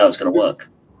 how it's going to work.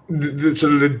 The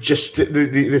sort of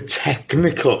the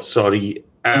technical,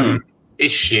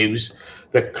 issues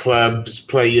that clubs,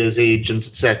 players, agents,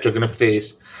 etc. are going to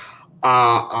face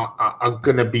are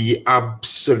going to be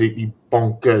absolutely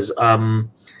bonkers.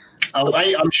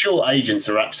 I'm sure agents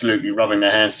are absolutely rubbing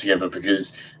their hands together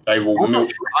because they will.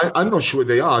 I'm not sure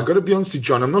they are. I've got to be honest with you,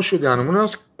 John. I'm not sure they are. I'm going to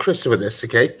ask Chris about this.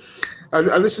 Okay, I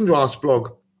listened to Arse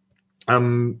blog. At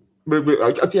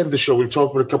the end of the show, we'll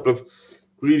talk about a couple of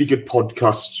really good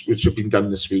podcasts which have been done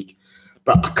this week.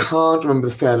 But I can't remember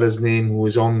the fella's name who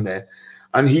was on there,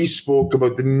 and he spoke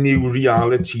about the new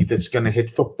reality that's going to hit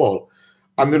football.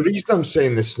 And the reason I'm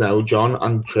saying this now, John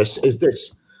and Chris, is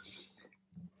this.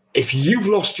 If you've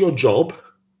lost your job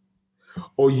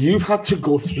or you've had to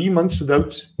go 3 months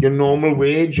without your normal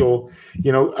wage or,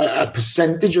 a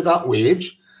percentage of that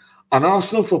wage, an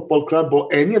Arsenal Football Club or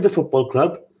any other football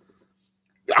club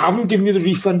haven't given you the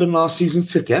refund on last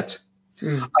season's ticket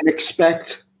and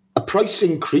expect a price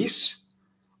increase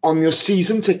on your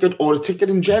season ticket or a ticket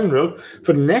in general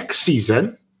for next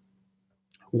season,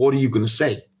 what are you going to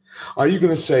say? Are you going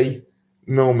to say,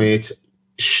 no, mate,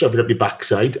 shove it up your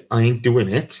backside, I ain't doing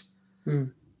it?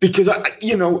 Because,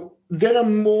 there are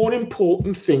more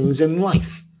important things in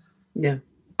life. Yeah.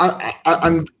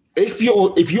 And if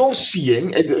you're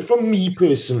seeing, from me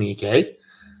personally, okay,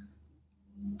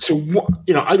 so what,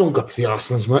 I don't go to the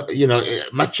Arsenal's,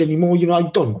 much anymore. I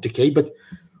don't, okay, but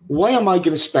why am I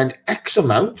going to spend X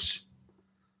amount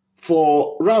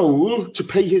for Raul to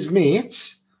pay his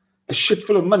mates a shit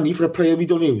full of money for a player we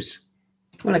don't use?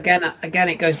 Well, again,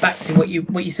 it goes back to what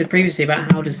you said previously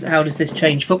about how does this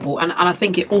change football, and I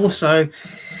think it also,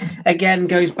 again,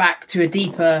 goes back to a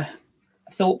deeper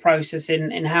thought process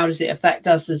in how does it affect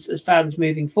us as fans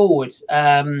moving forward,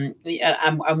 and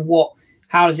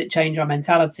how does it change our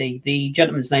mentality? The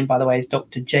gentleman's name, by the way, is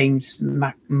Dr. James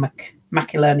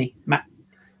McInerney.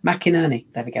 McInerney.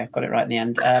 There we go. Got it right in the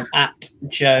end. At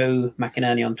Joe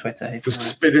McInerney on Twitter. The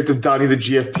spirit of Danny the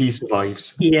GFP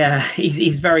survives. Yeah,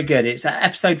 he's very good. It's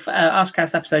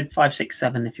Arscast episode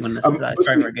 567 if you want to listen to that. It's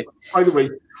very, very good. By the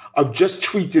way, I've just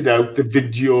tweeted out the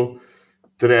video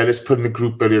that Ellis put in the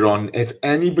group earlier on. If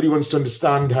anybody wants to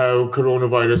understand how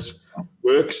coronavirus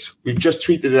works, we've just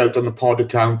tweeted it out on the pod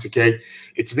account, okay?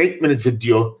 It's an 8-minute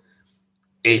video.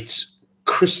 It's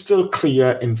crystal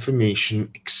clear information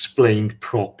explained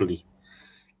properly.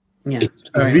 Yeah, it's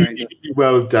really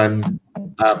well done.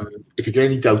 If you get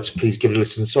any doubts, please give it a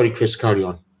listen. Sorry, Chris, carry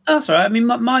on. That's all right. I mean,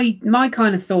 my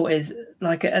kind of thought is,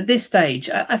 like, at this stage,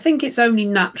 I think it's only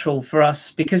natural for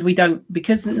us because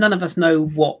none of us know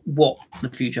what the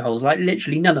future holds. Like,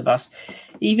 literally none of us.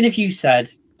 Even if you said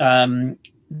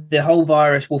the whole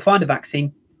virus will find a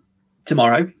vaccine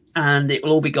tomorrow and it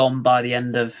will all be gone by the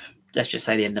end of, let's just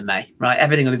say, the end of May, right?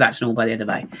 Everything will be vaccinable by the end of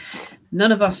May.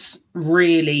 None of us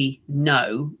really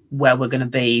know where we're going to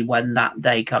be when that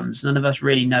day comes. None of us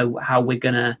really know how it's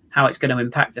going to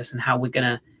impact us and how we're going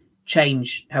to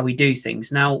change how we do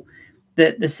things. Now,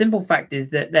 the simple fact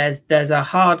is that there's a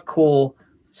hardcore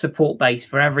support base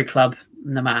for every club,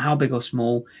 no matter how big or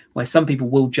small, where some people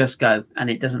will just go, and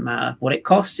it doesn't matter what it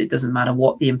costs. It doesn't matter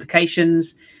what the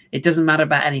implications. It doesn't matter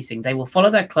about anything. They will follow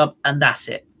their club, and that's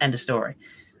it. End of story.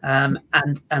 And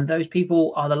those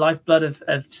people are the lifeblood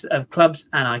of clubs,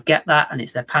 and I get that, and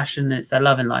it's their passion and it's their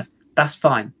love in life. That's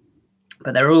fine.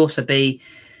 But there will also be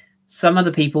some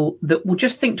other people that will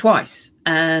just think twice,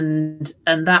 and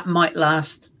that might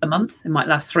last a month, it might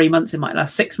last 3 months, it might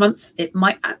last 6 months, it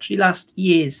might actually last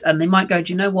years, and they might go,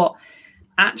 do you know what?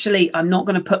 Actually, I'm not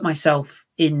going to put myself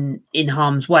in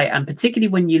harm's way. And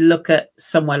particularly when you look at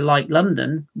somewhere like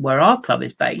London, where our club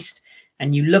is based,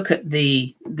 and you look at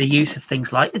the use of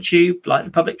things like the tube, like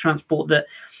the public transport,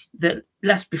 that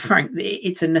let's be frank,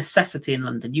 it's a necessity in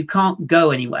London. You can't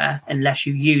go anywhere unless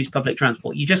you use public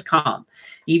transport. You just can't.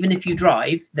 Even if you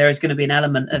drive, there is going to be an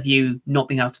element of you not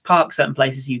being able to park certain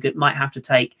places. You might have to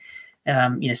take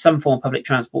some form of public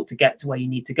transport to get to where you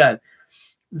need to go.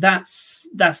 That's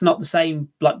not the same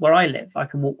like where I live. I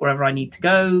can walk wherever I need to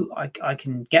go. I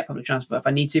can get public transport if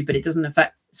I need to, but it doesn't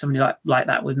affect somebody like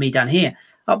that with me down here.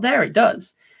 Up there it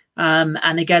does.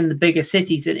 And again, the bigger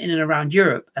cities in and around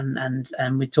Europe, and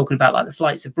we're talking about like the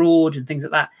flights abroad and things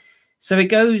like that. So it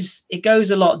goes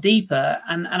a lot deeper.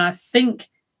 And I think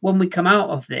when we come out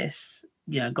of this,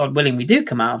 God willing, we do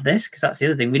come out of this, because that's the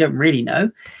other thing. We don't really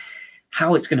know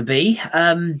how it's going to be.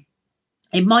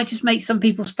 It might just make some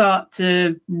people start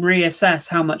to reassess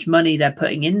how much money they're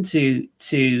putting into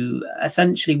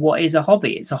essentially what is a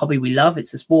hobby. It's a hobby we love.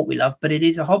 It's a sport we love, but it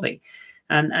is a hobby.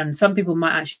 And some people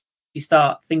might actually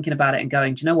start thinking about it and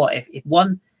going, do you know what? If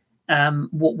one,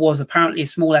 what was apparently a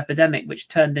small epidemic, which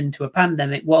turned into a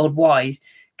pandemic worldwide,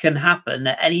 can happen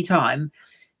at any time,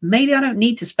 maybe I don't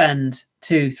need to spend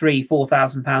 £2,000, £3,000,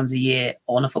 £4,000 a year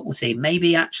on a football team.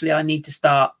 Maybe actually I need to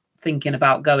start thinking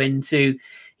about going to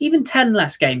even 10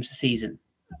 less games a season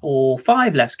or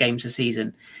 5 less games a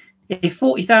season. If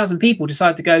 40,000 people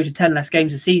decide to go to 10 less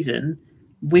games a season,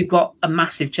 we've got a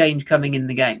massive change coming in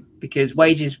the game, because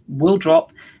wages will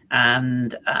drop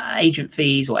and agent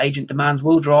fees or agent demands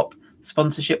will drop,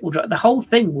 sponsorship will drop, the whole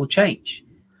thing will change.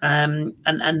 And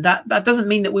that doesn't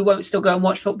mean that we won't still go and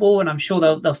watch football, and I'm sure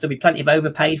there'll still be plenty of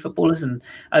overpaid footballers and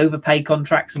overpaid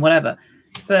contracts and whatever.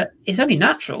 But it's only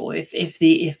natural if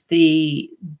the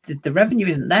revenue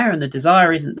isn't there and the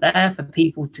desire isn't there for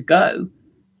people to go,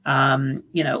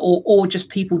 or just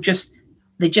people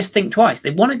they just think twice.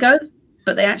 They want to go,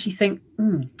 but they actually think,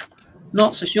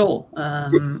 not so sure. I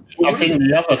think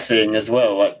the other thing as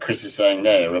well, like Chris is saying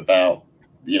there about,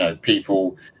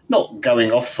 people not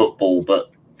going off football,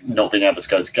 but not being able to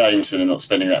go to games and they're not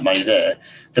spending that money there.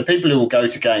 The people who will go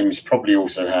to games probably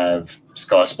also have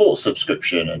Sky Sports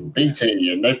subscription and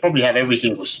BT, and they probably have every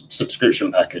single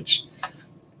subscription package.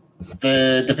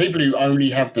 The people who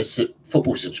only have the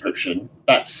football subscription,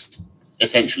 that's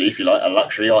essentially, if you like, a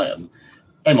luxury item.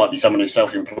 They might be someone who's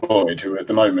self-employed, who at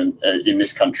the moment in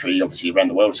this country, obviously around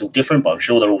the world, it's all different, but I'm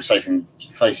sure they're all facing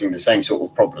the same sort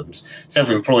of problems.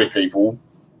 Self-employed people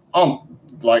aren't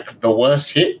like the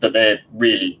worst hit, but they're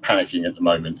really panicking at the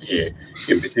moment here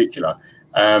in particular.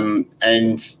 And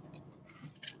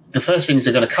the first things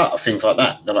they're going to cut are things like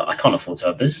that. They're like, I can't afford to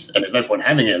have this. And there's no point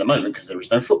having it at the moment because there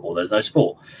is no football, there's no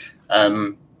sport.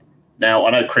 Now, I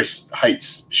know Chris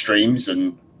hates streams,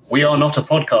 and we are not a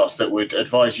podcast that would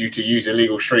advise you to use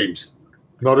illegal streams.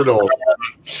 Not at all.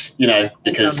 Download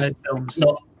Because films.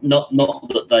 not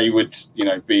that they would,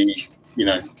 be,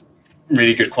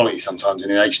 really good quality sometimes in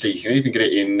HD. You can even get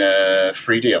it in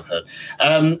 3D, I've heard.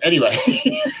 Anyway,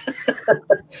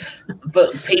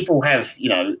 but people have,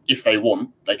 if they want,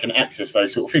 they can access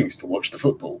those sort of things to watch the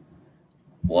football.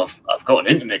 Well, I've got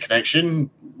an internet connection.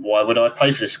 Why would I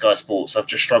pay for this Sky Sports? I've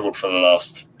just struggled for the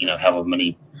last, however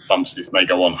many months this may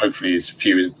go on. Hopefully as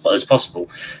few as possible.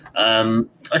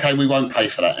 Okay, we won't pay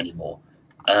for that anymore.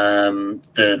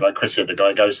 Like Chris said, the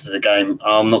guy goes to the game.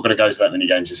 I'm not going to go to that many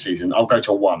games this season. I'll go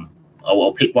to one.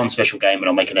 I'll pick one special game and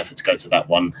I'll make an effort to go to that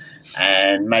one.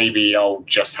 And maybe I'll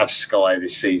just have Sky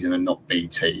this season and not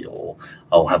BT, or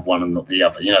I'll have one and not the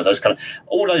other. Those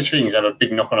all those things have a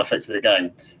big knock-on effect to the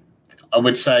game. I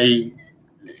would say,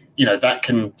 that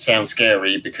can sound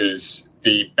scary because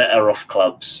the better off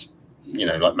clubs,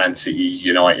 like Man City,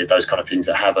 United, those kind of things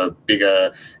that have a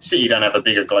bigger... City don't have a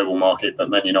bigger global market, but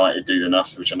Man United do than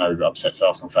us, which I know upsets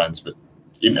Arsenal fans, but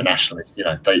internationally,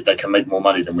 they can make more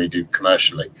money than we do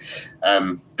commercially.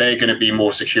 They're going to be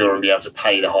more secure and be able to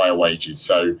pay the higher wages.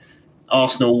 So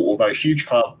Arsenal, although a huge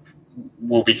club,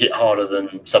 will be hit harder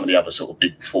than some of the other sort of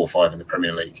big 4 or 5 in the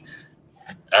Premier League.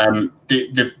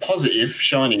 The positive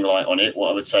shining light on it, what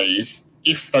I would say is,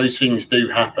 if those things do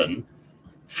happen,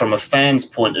 from a fan's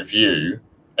point of view,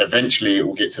 eventually it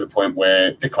will get to the point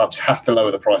where the clubs have to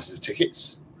lower the prices of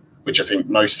tickets, which I think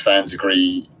most fans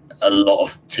agree a lot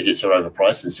of tickets are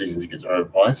overpriced and season tickets are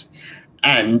overpriced.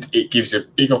 And it gives a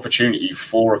big opportunity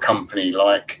for a company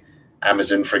like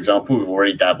Amazon, for example, who've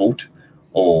already dabbled,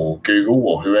 or Google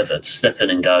or whoever, to step in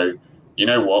and go, you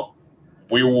know what,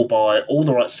 we will buy all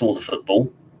the rights to all the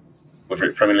football, whether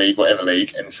it's Premier League, whatever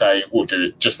league, and say we'll do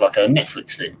it just like a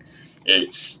Netflix thing.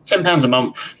 It's £10 a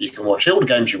month. You can watch all the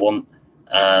games you want,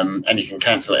 and you can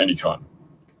cancel at any time.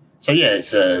 So yeah,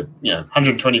 it's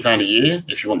 £120 a year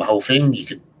if you want the whole thing. You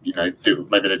could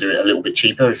maybe they do it a little bit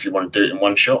cheaper if you want to do it in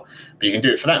one shot, but you can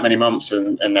do it for that many months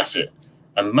and that's it.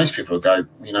 And most people will go,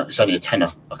 it's only a tenner.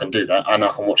 I can do that, and I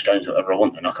can watch games whatever I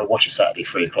want, and I can watch a Saturday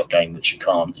 3 o'clock game, which you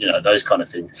can't. Those kind of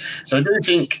things. So I do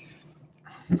think.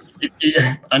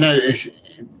 I know it's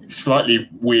slightly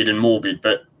weird and morbid,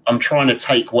 but I'm trying to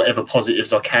take whatever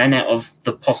positives I can out of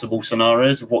the possible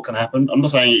scenarios of what can happen. I'm not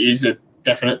saying it is a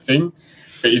definite thing,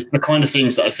 but it's the kind of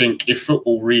things that I think if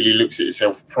football really looks at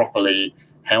itself properly,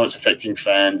 how it's affecting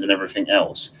fans and everything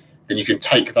else, then you can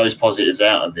take those positives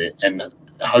out of it. And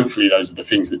hopefully those are the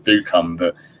things that do come,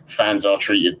 that fans are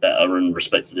treated better and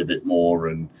respected a bit more,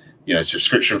 and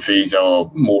subscription fees are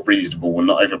more reasonable and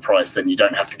not overpriced. Then you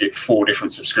don't have to get 4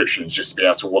 different subscriptions just to be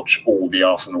able to watch all the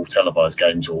Arsenal televised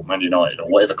games, or Man United, or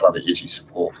whatever club it is you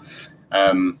support.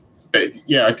 But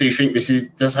yeah, I do think this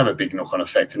does have a big knock-on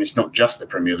effect, and it's not just the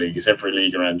Premier League. It's every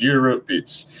league around Europe.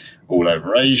 It's all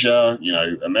over Asia.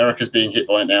 America's being hit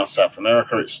by it now. South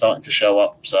America, it's starting to show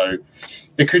up. So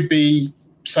there could be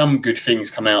some good things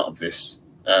come out of this,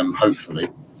 hopefully.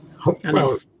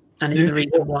 And it's the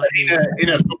reason why... in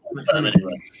a football term,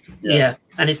 anyway. Yeah,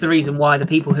 and it's the reason why the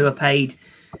people who are paid...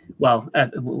 Well, I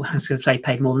was going to say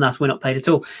paid more than us. We're not paid at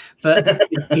all. But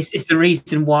it's the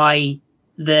reason why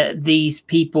these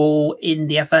people in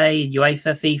the FA,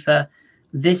 UEFA, FIFA,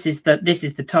 this is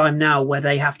the time now where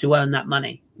they have to earn that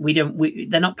money.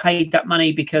 They're not paid that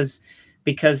money because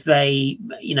they,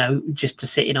 just to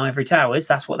sit in ivory towers.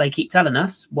 That's what they keep telling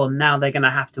us. Well, now they're going to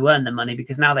have to earn the money,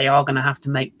 because now they are going to have to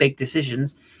make big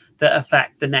decisions that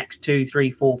affect the next 2,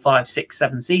 3, 4, 5, 6,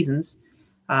 7 seasons.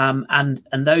 And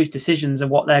those decisions are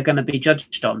what they're going to be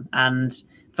judged on. And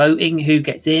voting, who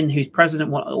gets in, who's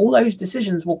president, all those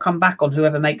decisions will come back on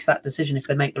whoever makes that decision if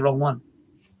they make the wrong one.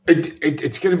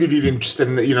 It's going to be really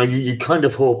interesting. You kind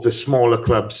of hope the smaller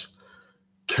clubs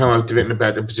come out of it in a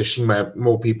better position where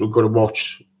more people go to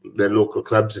watch their local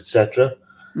clubs, etc.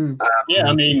 Yeah,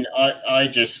 I mean, I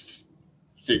just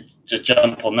to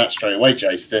jump on that straight away,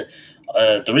 Jace, that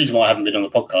the reason why I haven't been on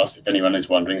the podcast, if anyone is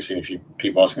wondering, I've seen a few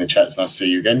people asking in the chat, it's nice to see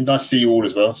you again. Nice to see you all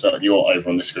as well. So you're over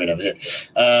on the screen over here.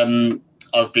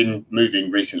 I've been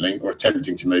moving recently, or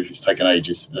attempting to move. It's taken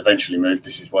ages, and eventually moved.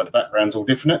 This is why the background's all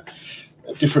different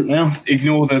now.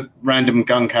 Ignore the random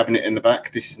gun cabinet in the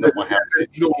back. This is not my house.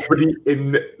 There's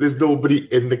nobody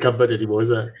in the cupboard anymore, is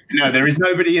there? No, there is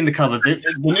nobody in the cupboard.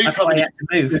 The new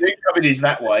cupboard is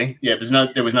that way. Yeah,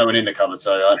 there was no one in the cupboard,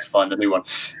 so I had to find a new one.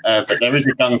 But there is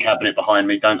a gun cabinet behind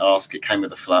me. Don't ask. It came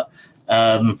with a flat.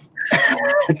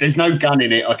 There's no gun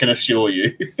in it, I can assure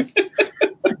you.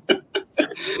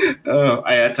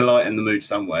 I had to lighten the mood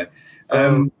some way.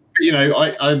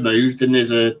 I moved, and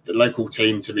there's a local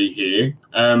team to be here,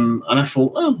 and I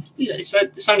thought,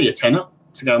 it's only a tenner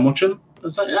to go and watch them. I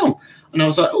was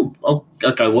like, I'll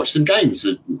go watch some games.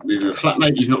 With a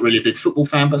flatmate, he's not really a big football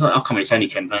fan, but I was like, come on, it's only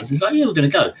 £10. He's like, yeah, we're going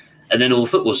to go. And then all the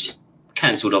football's just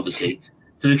cancelled, obviously,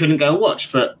 so we couldn't go and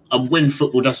watch. But when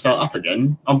football does start up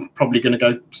again, I'm probably going to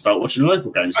go start watching the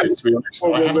local games. Because to be honest,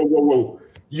 whoa.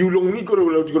 You'll only go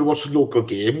to watch the local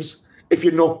games if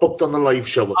you're not booked on the live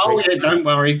show. Okay? Oh yeah, don't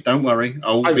worry.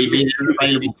 I'll be here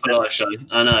available for the live show.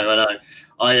 I know.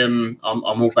 I'm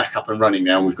all back up and running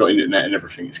now. We've got internet and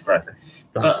everything. It's great.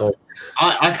 But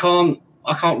I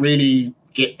can't really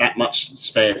get that much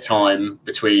spare time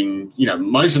between.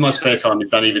 Most of my spare time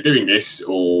is done either doing this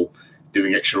or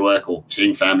doing extra work or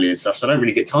seeing family and stuff. So I don't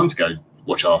really get time to go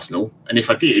watch Arsenal. And if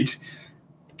I did,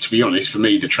 to be honest, for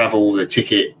me, the travel, the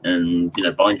ticket, and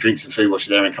buying drinks and food,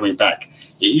 watching there and coming back,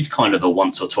 it is kind of a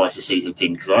once or twice a season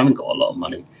thing because I haven't got a lot of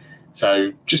money.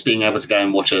 So just being able to go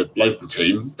and watch a local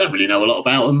team, don't really know a lot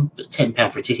about them, but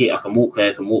 £10 for a ticket, I can walk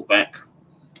there, can walk back.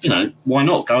 Why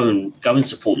not go and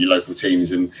support your local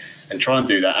teams and try and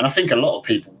do that? And I think a lot of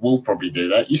people will probably do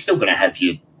that. You're still going to have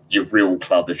your real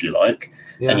club, if you like,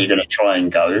 and you're going to try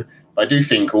and go. But I do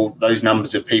think all those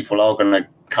numbers of people are going to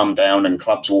come down, and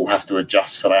clubs will have to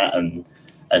adjust for that and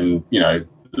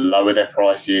lower their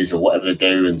prices or whatever they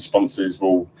do, and sponsors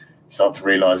will start to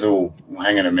realise,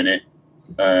 hang on a minute,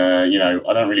 I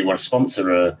don't really want to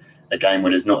sponsor a game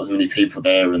where there's not as many people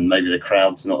there and maybe the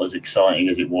crowd's not as exciting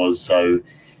as it was. So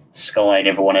Sky and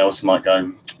everyone else might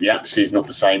go, the atmosphere is not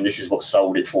the same. This is what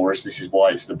sold it for us. This is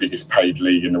why it's the biggest paid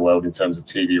league in the world in terms of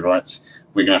TV rights.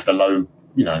 We're going to have to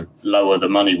lower the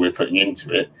money we're putting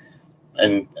into it.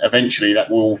 And eventually that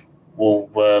will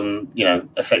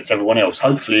affect everyone else,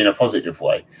 hopefully in a positive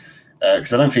way.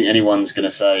 Because I don't think anyone's going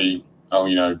to say,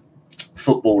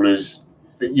 footballers,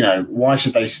 why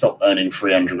should they stop earning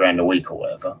 $300,000 a week or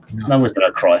whatever? No one's going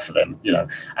to cry for them,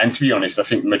 And to be honest, I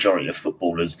think the majority of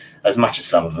footballers, as much as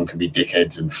some of them can be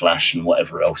dickheads and flash and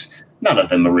whatever else, none of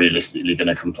them are realistically going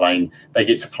to complain. They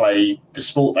get to play the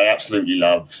sport they absolutely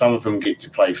love. Some of them get to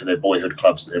play for their boyhood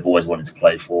clubs that they've always wanted to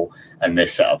play for, and they're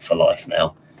set up for life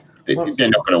now. They're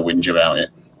not going to whinge about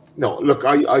it. No, look,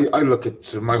 I look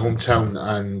at my hometown,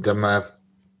 and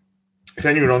if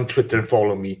anyone on Twitter and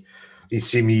follow me, you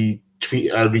see me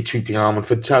retweeting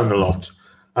Armandford Town a lot.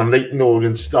 And Leighton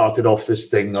Orient started off this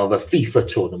thing of a FIFA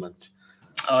tournament.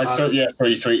 I saw you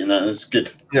tweeting that. It was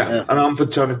good. Yeah, and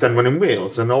Armandford Town have done one in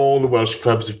Wales, and all the Welsh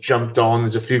clubs have jumped on.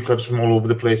 There's a few clubs from all over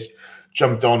the place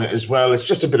jumped on it as well. It's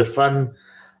just a bit of fun.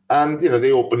 And,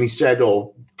 they openly said,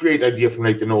 great idea from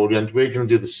Leighton Orient. We're going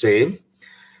to do the same.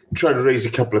 Try to raise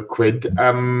a couple of quid.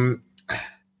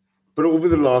 But over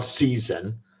the last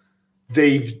season,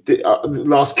 the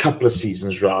last couple of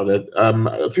seasons, rather,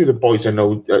 a few of the boys I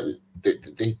know,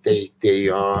 they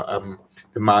are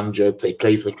the manager, they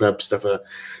play for the club, stuff.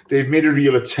 They've made a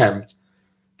real attempt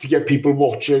to get people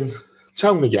watching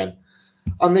Town again.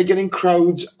 And they're getting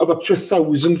crowds of up to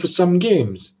 1,000 for some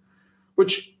games,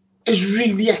 which is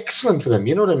really excellent for them.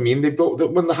 You know what I mean? They've got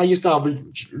one of the highest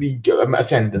average league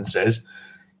attendances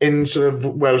in sort of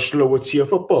Welsh lower tier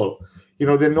football.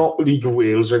 They're not League of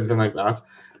Wales or anything like that,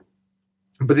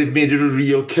 but they've made it a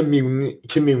real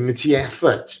community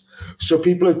effort. So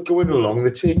people are going along,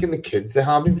 they're taking the kids, they're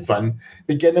having fun,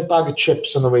 they're getting a bag of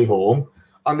chips on the way home,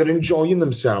 and they're enjoying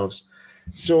themselves.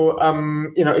 So,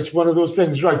 it's one of those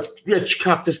things. Right, Rich,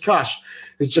 Cactus Cash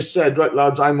has just said, right,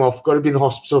 lads, I'm off. Got to be in the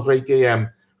hospital for 8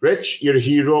 a.m. Rich, you're a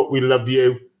hero. We love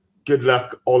you. Good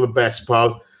luck. All the best,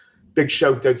 pal. Big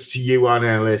shout-outs to you and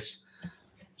Ellis.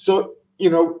 So,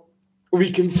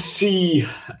 we can see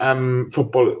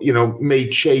football, may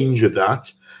change with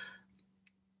that.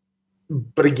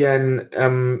 but again,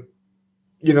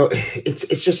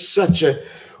 it's just such a.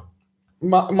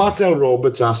 Martel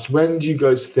Roberts asked, when do you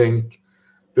guys think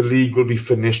the league will be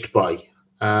finished by?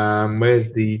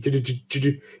 Where's the?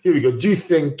 Here we go. Do you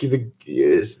think Do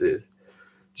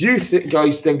you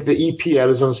guys think the EPL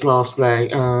is on its last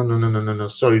leg? No.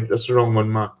 Sorry, that's the wrong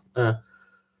one, Matt.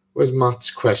 Where's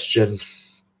Matt's question?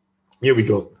 Here we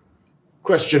go.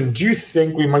 Question: do you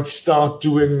think we might start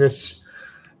doing this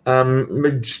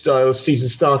mid-style season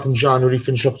start in January,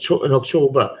 finish up in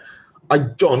October? I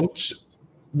don't.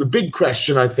 The big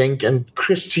question, I think, and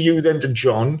Chris, to you, then to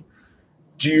John,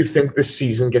 do you think this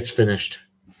season gets finished?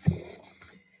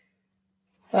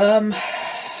 I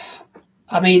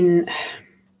mean,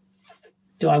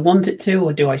 do I want it to,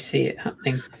 or do I see it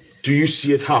happening? Do you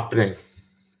see it happening?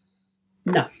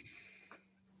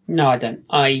 No, I don't.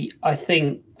 I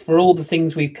think for all the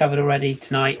things we've covered already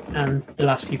tonight and the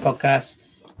last few podcasts,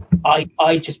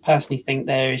 I just personally think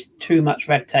there is too much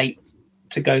red tape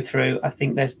to go through. I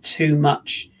think there's too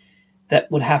much that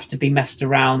would have to be messed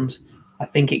around. I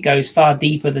think it goes far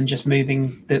deeper than just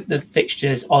moving the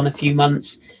fixtures on a few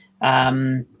months.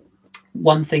 One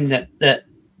thing that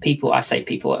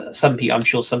some people, I'm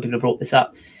sure some people have brought this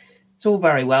up. It's all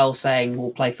very well saying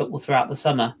we'll play football throughout the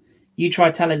summer. You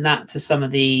try telling that to some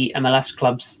of the MLS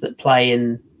clubs that play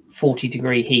in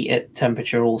 40-degree heat at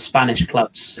temperature, or Spanish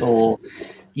clubs, or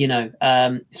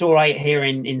it's all right here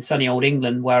in sunny old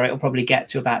England where it'll probably get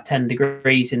to about 10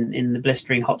 degrees in the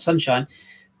blistering hot sunshine.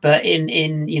 But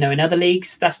in other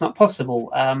leagues, that's not possible.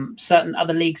 Certain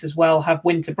other leagues as well have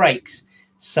winter breaks.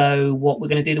 So what we're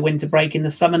going to do the winter break in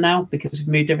the summer now, because we've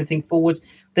moved everything forwards.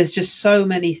 There's just so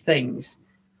many things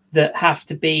that have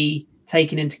to be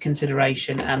taken into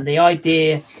consideration. And the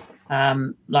idea,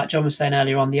 like John was saying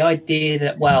earlier on, the idea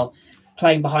that,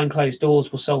 playing behind closed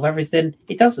doors will solve everything.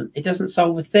 It doesn't. It doesn't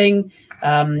solve a thing.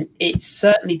 It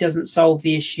certainly doesn't solve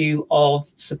the issue of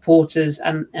supporters.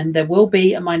 And there will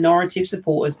be a minority of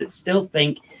supporters that still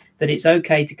think that it's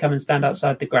okay to come and stand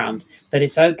outside the ground, that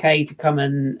it's okay to come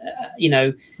and,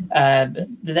 there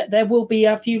will be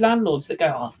a few landlords that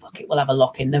go, oh, fuck it, we'll have a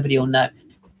lock-in, nobody will know.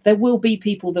 There will be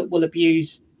people that will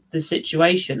abuse the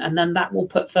situation, and then that will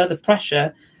put further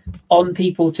pressure on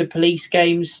people to police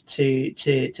games,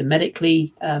 to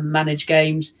medically manage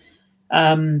games.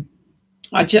 I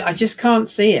just can't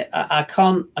see it. I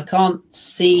can't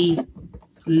see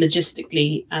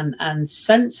logistically and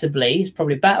sensibly, is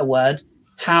probably a better word,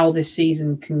 how this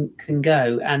season can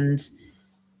go. And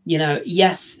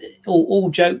yes, all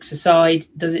jokes aside,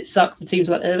 does it suck for teams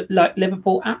like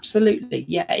Liverpool? Absolutely,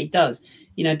 yeah, it does.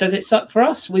 Does it suck for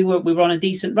us? We were on a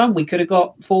decent run. We could have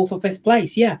got 4th or 5th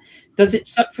place. Yeah. Does it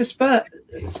suck for Spurs?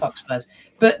 Fuck Spurs.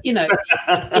 But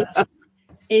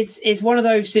it's one of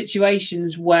those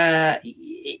situations where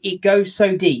it goes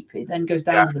so deep. It then goes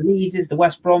down to the Leeds, the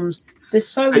West Broms. There's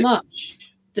so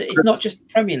much that it's not just the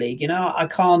Premier League. I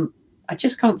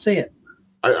just can't see it.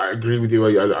 I agree with you.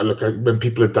 I look at when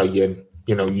people are dying.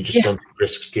 You just don't take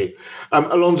risks, do you?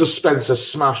 Alonso Spencer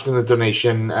smashed in the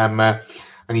donation,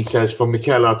 and he says, "For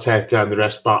Mikel Arteta and the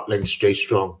rest battling, stay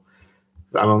strong."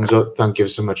 Alonso, thank you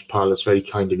so much, pal. That's very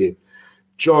kind of you.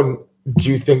 John, do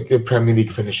you think the Premier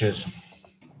League finishes?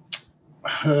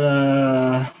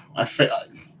 I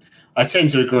tend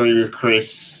to agree with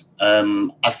Chris.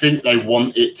 I think they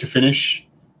want it to finish.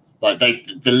 Like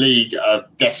the league are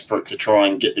desperate to try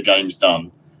and get the games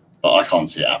done, but I can't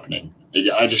see it happening.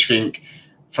 I just think,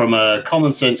 from a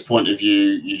common sense point of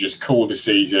view, you just call the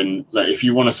season. Like, if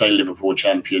you want to say Liverpool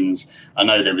champions, I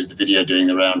know there was the video doing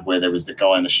the round where there was the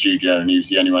guy in the studio and he was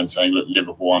the only one saying, "Look,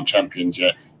 Liverpool aren't champions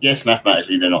yet." Yes,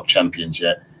 mathematically they're not champions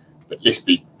yet, but let's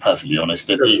be perfectly honest,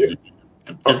 they've been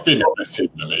the best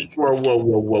team in the league.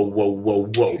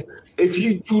 Whoa. If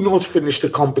you do not finish the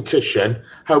competition,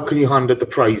 how can you hand out the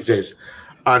prizes?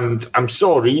 And I'm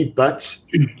sorry, but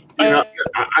all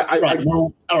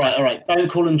right. Don't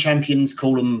call them champions.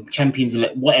 Call them champions,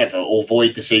 whatever, or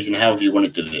void the season, however you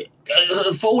want to do it.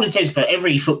 For all intents, but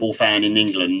every football fan in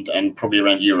England and probably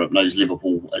around Europe knows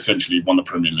Liverpool essentially won the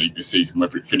Premier League this season,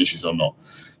 whether it finishes or not.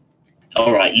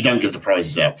 All right, you don't give the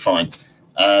prizes out, fine.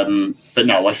 But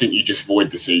no, I think you just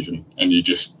void the season and you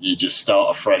just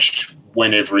start afresh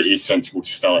whenever it is sensible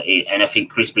to start it. And I think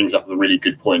Chris brings up a really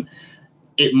good point.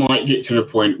 It might get to the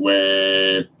point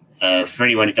where, for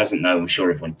anyone who doesn't know, I'm sure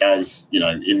everyone does,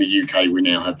 in the UK, we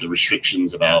now have the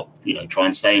restrictions about, try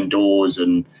and stay indoors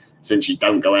and essentially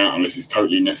don't go out unless it's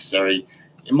totally necessary.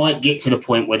 It might get to the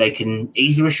point where they can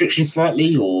ease the restrictions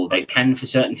slightly, or they can for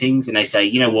certain things. And they say,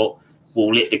 you know what,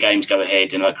 we'll let the games go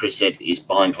ahead. And like Chris said, it's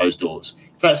behind closed doors.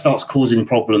 If that starts causing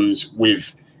problems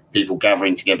with people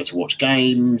gathering together to watch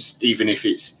games, even if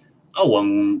it's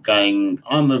I've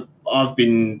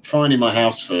been fine in my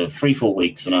house for 3-4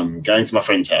 weeks and I'm going to my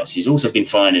friend's house. He's also been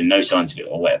fine and no signs of it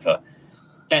or whatever.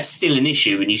 That's still an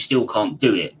issue and you still can't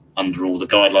do it under all the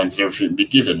guidelines and everything be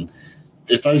given.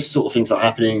 If those sort of things are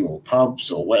happening, or pubs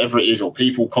or whatever it is, or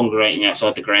people congregating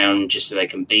outside the ground just so they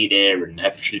can be there and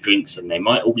have a few drinks and they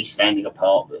might all be standing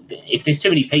apart. If there's too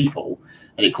many people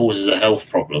and it causes a health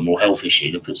problem or health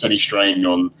issue that puts any strain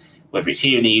on, whether it's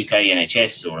here in the UK,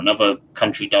 NHS, or another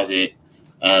country does it,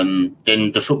 then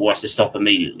the football has to stop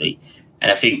immediately.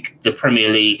 And I think the Premier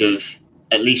League have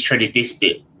at least treaded this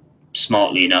bit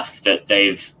smartly enough that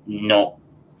they've not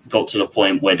got to the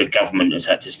point where the government has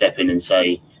had to step in and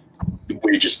say,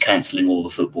 we're just cancelling all the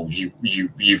football.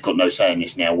 You've got no say in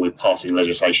this now. We're passing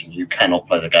legislation. You cannot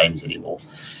play the games anymore.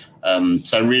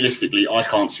 So realistically, I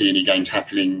can't see any games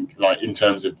happening, like in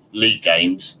terms of league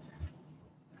games,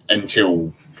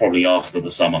 until probably after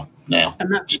the summer now.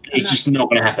 It's just not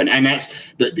going to happen. And that's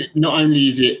not only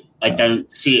is it, I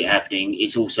don't see it happening,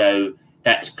 it's also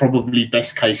that's probably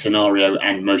best case scenario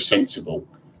and most sensible.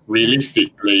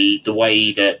 Realistically, the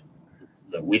way that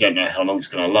we don't know how long it's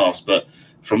going to last, but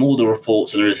from all the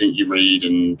reports and everything you read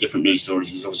and different news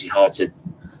stories, it's obviously hard to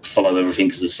follow everything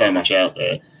because there's so much out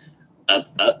there.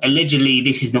 Allegedly,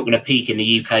 this is not going to peak in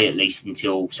the UK at least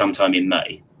until sometime in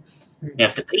May. Now,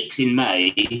 if the peak's in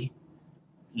May,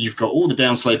 you've got all the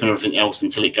downslope and everything else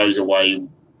until it goes away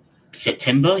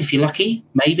September, if you're lucky,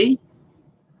 maybe.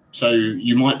 So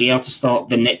you might be able to start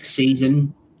the next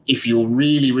season if you're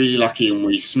really, really lucky and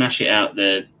we smash it out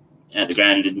the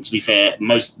ground. And to be fair,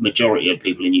 majority of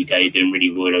people in the UK are doing really,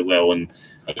 really well and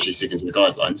actually sticking to the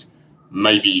guidelines.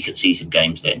 Maybe you could see some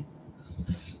games then,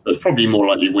 but probably more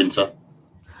likely winter.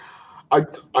 I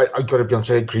got to be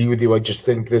honest, I agree with you. I just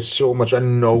think there's so much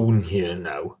unknown here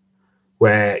now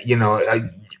where, you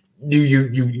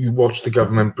watch the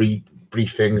government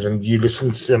briefings and you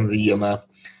listen to some of the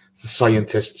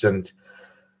scientists and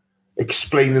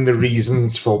explaining the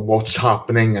reasons for what's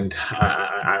happening and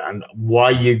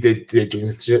why they're doing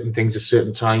certain things at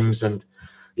certain times. And,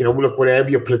 look, whatever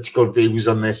your political views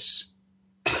on this,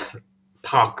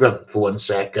 park them for 1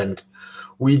 second.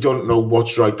 We don't know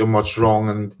what's right and what's wrong.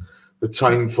 And the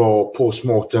time for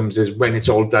postmortems is when it's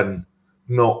all done,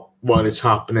 not while it's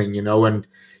happening, and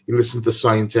you listen to the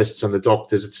scientists and the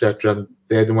doctors, etc., and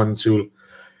they're the ones who'll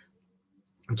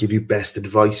give you best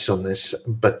advice on this.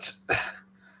 But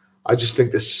I just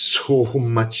think there's so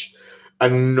much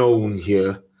unknown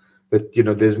here that,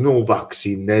 there's no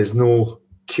vaccine, there's no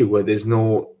cure, there's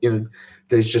no,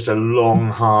 there's just a long,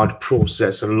 hard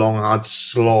process, a long, hard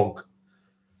slog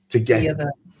to get.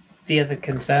 The other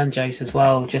concern, Jace, as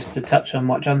well, just to touch on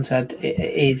what John said,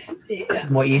 is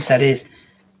what you said is,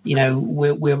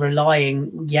 we're relying.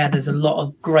 Yeah, there's a lot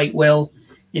of great will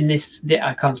in this.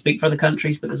 I can't speak for other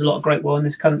countries, but there's a lot of great will in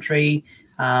this country.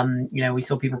 We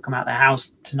saw people come out of their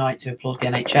house tonight to applaud the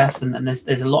NHS, and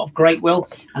there's a lot of great will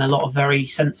and a lot of very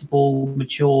sensible,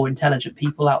 mature, intelligent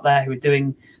people out there who are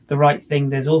doing the right thing.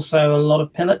 There's also a lot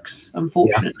of pillocks,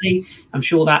 unfortunately. Yeah. I'm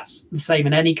sure that's the same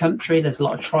in any country. There's a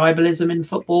lot of tribalism in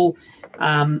football.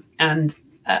 And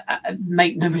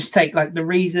make no mistake, like the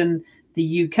reason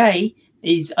the UK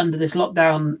is under this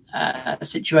lockdown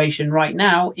situation right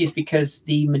now is because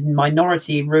the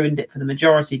minority ruined it for the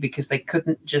majority because they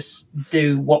couldn't just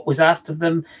do what was asked of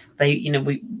them. They,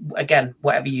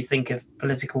 whatever you think of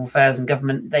political affairs and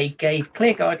government, they gave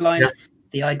clear guidelines. Yeah.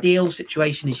 The ideal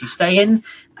situation is you stay in,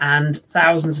 and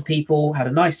thousands of people had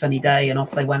a nice sunny day and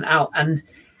off they went out. And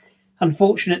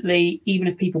unfortunately, even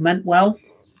if people meant well,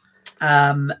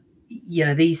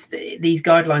 these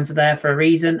guidelines are there for a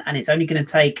reason, and it's only going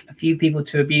to take a few people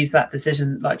to abuse that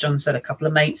decision. Like John said, a couple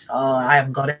of mates, I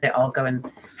haven't got it, I'll go and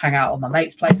hang out on my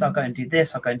mate's place, I'll go and do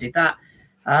this, I'll go and do that.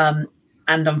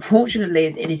 And unfortunately,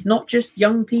 it is not just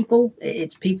young people.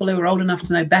 It's people who are old enough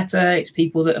to know better. It's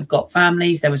people that have got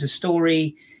families. There was a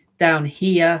story down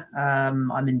here,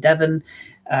 I'm in Devon,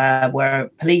 where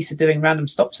police are doing random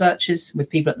stop searches with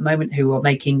people at the moment who are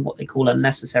making what they call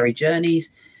unnecessary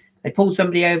journeys. They pulled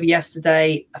somebody over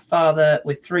yesterday, a father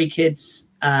with 3 kids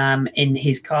in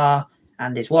his car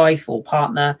and his wife or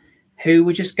partner who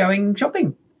were just going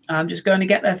shopping, just going to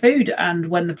get their food. And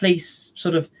when the police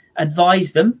sort of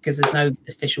advised them, because there's no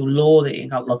official law that you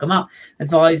can't lock them up,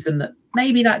 advised them that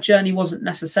maybe that journey wasn't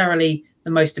necessarily the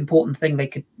most important thing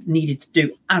they needed to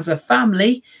do as a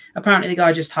family. Apparently the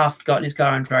guy just half got in his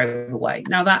car and drove away.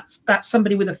 Now that's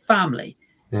somebody with a family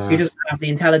who doesn't have the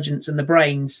intelligence and the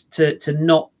brains to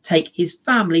not take his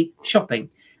family shopping.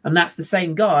 And that's the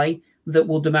same guy that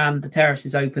will demand the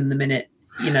terraces open the minute,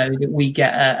 that we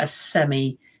get a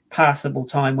semi-passable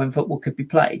time when football could be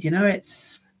played.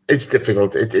 It's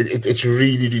difficult. It's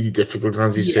really, really difficult. And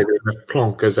as you say, there are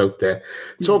plonkers out there.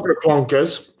 Talking of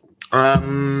plonkers,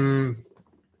 in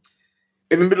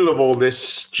the middle of all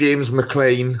this, James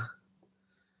McLean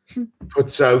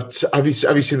puts out. Have you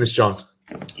seen this, John?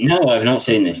 No, I've not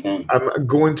seen this. No.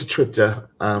 Go into Twitter.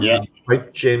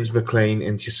 Type James McLean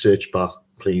into your search bar,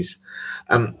 please.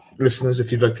 Listeners,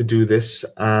 if you'd like to do this,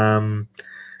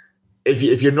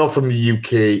 if you're not from the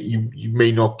UK, you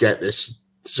may not get this.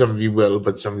 Some of you will,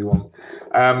 but some of you won't.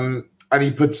 And he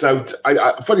puts out.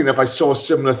 Funny enough, I saw a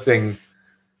similar thing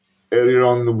earlier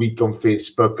on the week on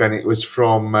Facebook, and it was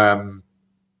from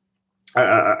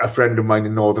a friend of mine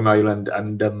in Northern Ireland,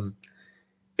 and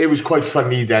it was quite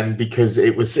funny then because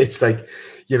it's like,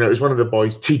 you know, it's one of the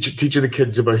boys teaching the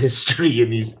kids about history,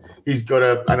 and he's got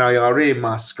an IRA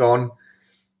mask on.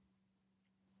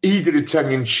 He did it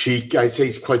tongue in cheek. I'd say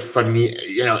it's quite funny.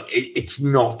 You know, it's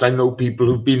not. I know people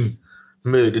who've been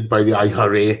murdered by the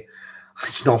IRA.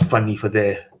 It's not funny for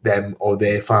them or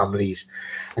their families.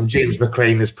 And James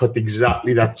McLean has put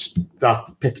exactly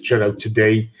that picture out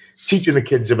today, teaching the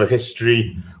kids about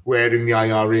history, wearing the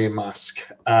IRA mask.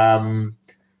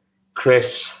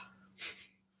 Chris,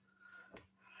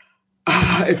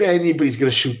 if anybody's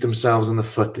going to shoot themselves in the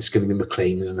foot, it's going to be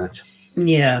McLean, isn't it?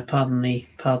 Yeah, pardon the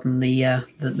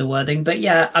wording, but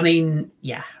yeah, I mean,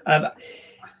 yeah.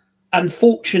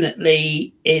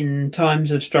 Unfortunately, in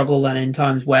times of struggle and in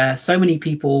times where so many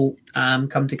people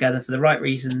come together for the right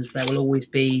reasons, there will always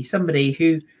be somebody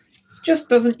who just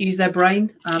doesn't use their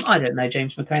brain. I don't know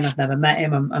James McLean. I've never met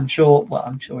him. I'm sure. Well,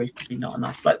 I'm sure he's probably not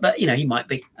enough, but you know, he might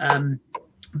be.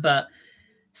 But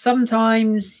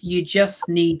sometimes you just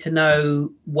need to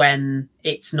know when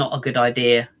it's not a good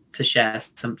idea to share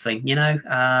something, you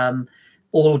know.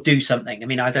 Or do something. I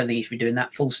mean, I don't think he should be doing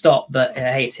that full stop, but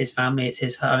hey, it's his family, it's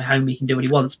his home, he can do what he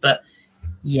wants. But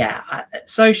yeah,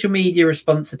 social media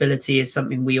responsibility is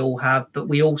something we all have, but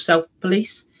we all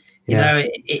self-police. You know,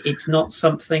 it's not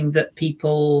something that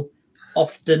people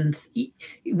often...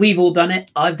 We've all done it.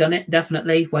 I've done it,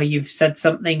 definitely, where you've said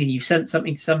something and you've sent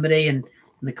something to somebody, and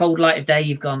in the cold light of day,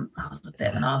 you've gone, I was a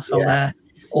bit of an arsehole there.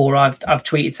 Or I've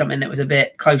tweeted something that was a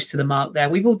bit close to the mark there.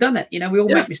 We've all done it. You know, we all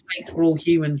make mistakes. We're all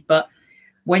humans, but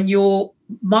when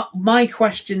my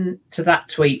question to that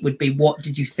tweet would be, what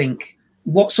did you think?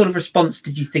 What sort of response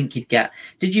did you think you'd get?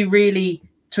 Did you really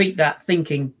tweet that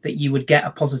thinking that you would get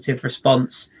a positive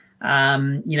response?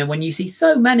 You know, when you see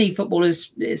so many footballers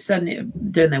doing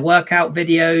their workout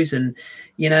videos and,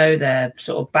 you know, their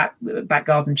sort of back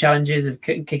garden challenges of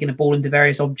kicking a ball into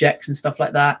various objects and stuff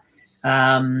like that.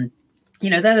 You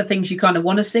know, they're the things you kind of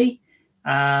want to see.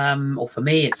 Or for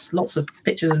me, it's lots of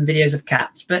pictures and videos of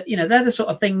cats. But, you know, they're the sort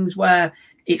of things where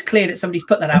it's clear that somebody's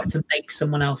put that out to make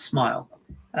someone else smile.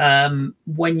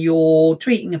 When you're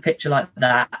tweeting a picture like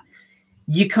that,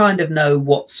 you kind of know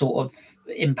what sort of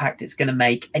impact it's going to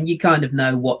make, and you kind of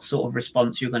know what sort of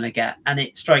response you're going to get. And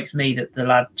it strikes me that the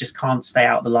lad just can't stay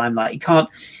out of the limelight.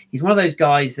 He's one of those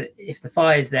guys that if the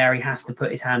fire's there, he has to put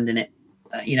his hand in it,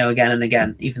 you know, again and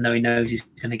again, even though he knows he's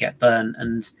going to get burned.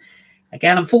 And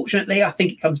again, unfortunately, I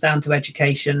think it comes down to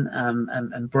education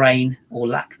and brain or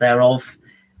lack thereof.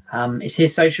 It's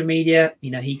his social media.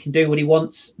 You know, he can do what he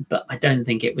wants, but I don't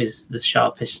think it was the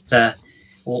sharpest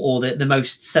or the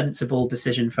most sensible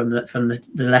decision from the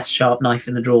less sharp knife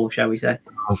in the drawer, shall we say.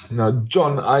 No,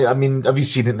 John, I mean, have you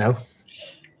seen it now?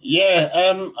 Yeah,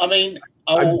 I mean,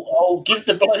 I'll give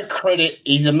the bloke credit.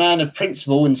 He's a man of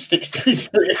principle and sticks to his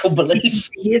political beliefs.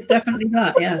 He is definitely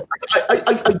that, yeah.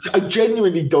 I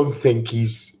genuinely don't think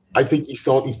I think he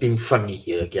thought he's being funny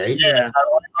here, okay? Yeah,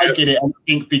 I get it. I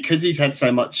think because he's had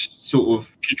so much sort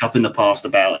of kick up in the past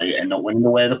about it and not wanting to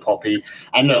wear the poppy.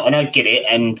 And look, and I get it.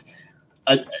 And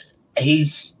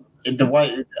he's... the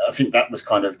way I think that was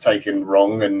kind of taken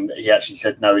wrong, and he actually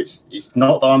said, no, it's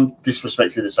not that I'm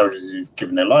disrespecting the soldiers who've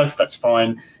given their life. That's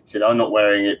fine. He said, I'm not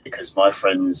wearing it because my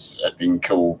friends have been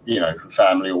killed, you know,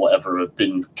 family or whatever have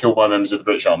been killed by members of the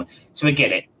British Army. So we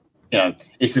get it. You know,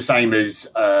 it's the same as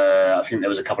I think there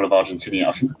was a couple of Argentinian.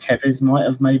 I think Tevez might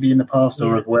have maybe in the past,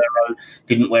 or Aguero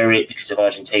didn't wear it because of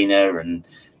Argentina, and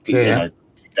you know,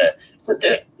 so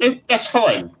that's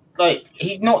fine. Like,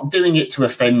 he's not doing it to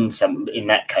offend some in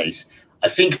that case. I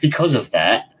think because of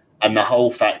that, and the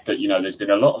whole fact that, you know, there's been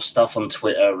a lot of stuff on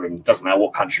Twitter, and it doesn't matter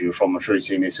what country you're from, I'm sure you've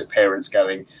seen this, of parents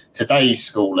going, today's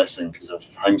school lesson because of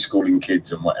homeschooling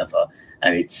kids and whatever,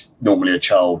 and it's normally a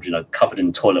child, you know, covered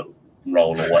in toilet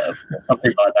roll or whatever,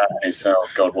 something like that, and it's, oh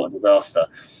God, what a disaster.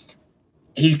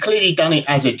 He's clearly done it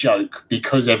as a joke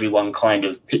because everyone kind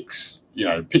of picks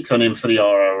on him for the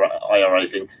IRA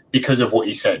thing because of what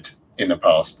he said in the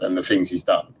past and the things he's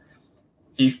done.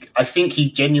 I think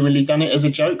he's genuinely done it as a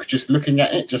joke. Just looking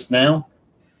at it just now,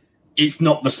 it's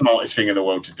not the smartest thing in the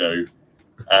world to do.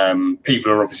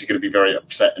 People are obviously going to be very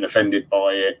upset and offended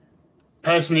by it.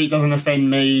 Personally, it doesn't offend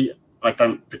me. I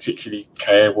don't particularly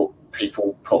care what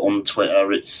people put on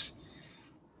Twitter. It's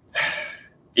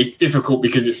difficult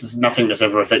because it's nothing that's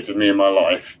ever affected me in my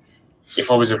life. If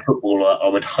I was a footballer, I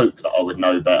would hope that I would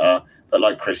know better. But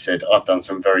like Chris said, I've done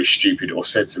some very stupid or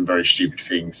said some very stupid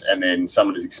things. And then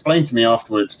someone has explained to me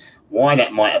afterwards why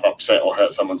that might have upset or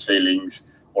hurt someone's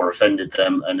feelings or offended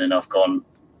them. And then I've gone,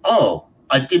 oh,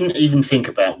 I didn't even think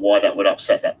about why that would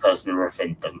upset that person or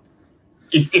offend them.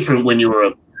 It's different when you're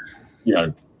a,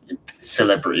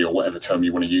 celebrity or whatever term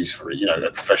you want to use for it, a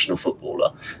professional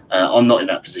footballer. I'm not in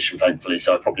that position, thankfully,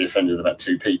 so I probably offended about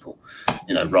 2 people,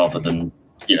 rather than,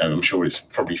 I'm sure it's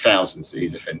probably thousands that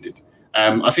he's offended.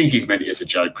 I think he's meant it as a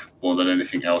joke more than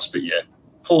anything else, but yeah,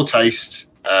 poor taste.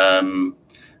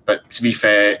 But to be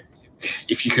fair,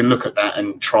 if you can look at that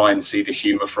and try and see the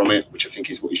humour from it, which I think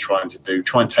is what he's trying to do,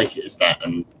 try and take it as that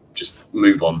and just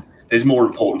move on. There's more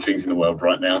important things in the world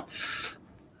right now.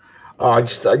 Oh, I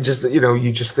just,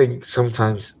 you just think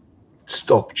sometimes,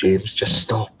 stop, James, just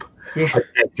stop. Yeah. I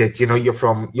get it. You're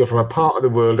from a part of the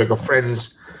world. I got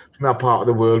friends from that part of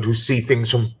the world who see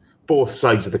things from both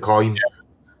sides of the coin. Yeah.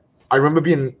 I remember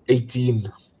being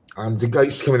 18, and the guy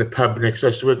used to come in the pub next. I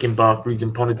used to work in Barclays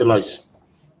in Pont de Lice.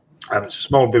 It's a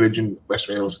small village in West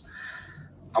Wales.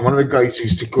 And one of the guys who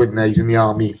used to go in there, he's in the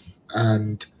army,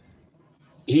 and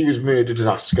he was murdered at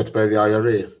Ascot by the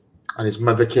IRA. And his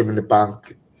mother came in the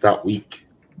bank that week,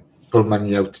 pulled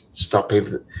money out, start paying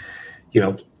for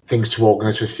things to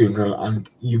organise her funeral, and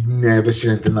you've never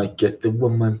seen anything like it. The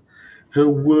woman, her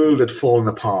world had fallen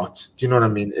apart. Do you know what I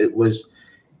mean? It was,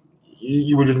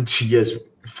 you were in tears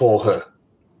for her.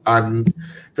 And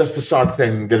that's the sad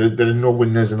thing. There are no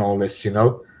winners in all this,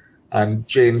 And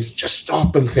James, just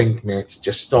stop and think, mate.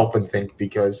 Just stop and think,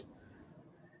 because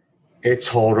it's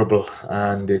horrible,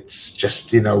 and it's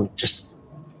just, we've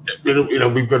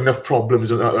got enough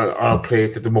problems on our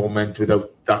plate at the moment without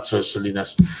that sort of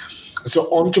silliness. So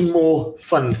on to more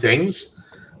fun things.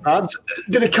 Lads,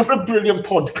 did a couple of brilliant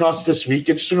podcasts this week.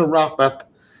 I just want to wrap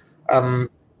up the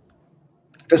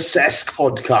Cesc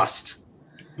podcast.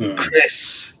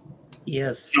 Chris.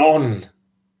 Yes. John.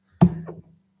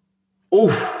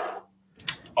 Oh.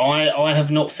 I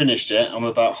have not finished yet. I'm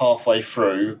about halfway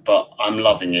through, but I'm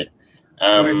loving it.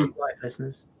 Right,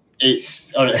 listeners.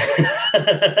 It's not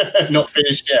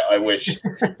finished yet, I wish.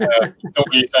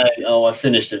 Normally saying, oh, I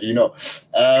finished, have you not?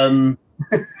 I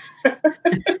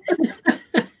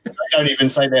don't even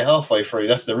say they're halfway through.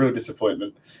 That's the real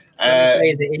disappointment.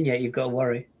 Say it in yet, you've got to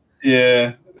worry.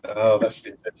 Yeah. Oh, that's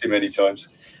been said too many times.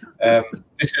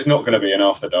 This is not going to be an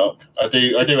After Dark. I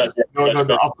do actually.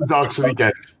 No, After Dark's the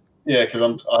weekend. Yeah,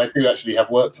 because I do actually have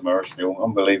work tomorrow still,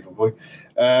 unbelievably.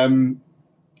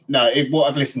 What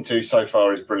I've listened to so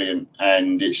far is brilliant,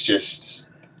 and it's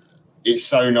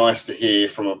so nice to hear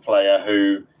from a player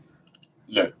who,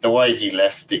 look, the way he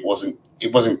left, it wasn't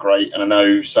great, and I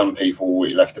know some people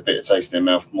it left a bitter taste in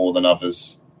their mouth more than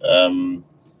others.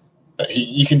 But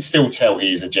you can still tell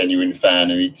he's a genuine fan,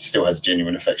 and he still has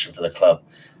genuine affection for the club,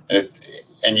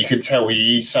 and you can tell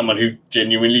he's someone who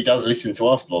genuinely does listen to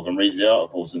Arseblog and reads the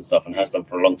articles and stuff, and has done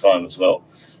for a long time as well.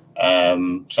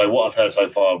 So what I've heard so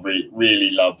far, I've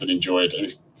really loved and enjoyed, and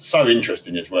it's so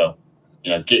interesting as well,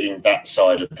 getting that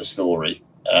side of the story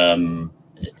in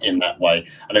that way.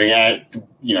 And I mean,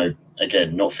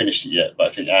 again, not finished it yet, but I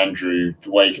think Andrew,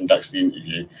 the way he conducts the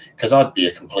interview, because I'd be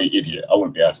a complete idiot, I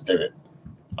wouldn't be able to do it.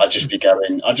 I'd just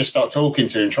start talking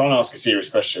to him, try and ask a serious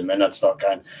question, then I'd start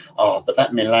going, oh, but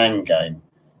that Milan game.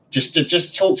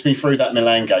 Just talk to me through that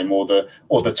Milan game or the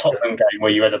Tottenham game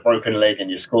where you had a broken leg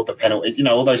and you scored the penalty,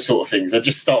 all those sort of things. I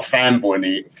just start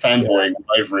fanboying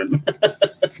over him.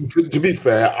 To be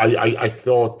fair, I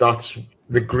thought that's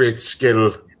the great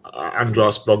skill Andrew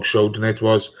Arseblog showed, and it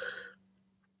was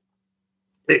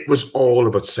all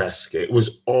about Cesc. It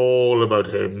was all about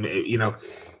him.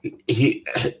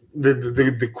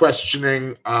 The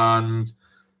questioning, and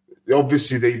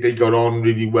obviously they got on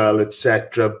really well,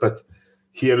 etc. But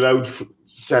he allowed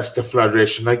Cesc to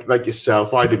flourish, and like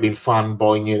yourself, I'd have been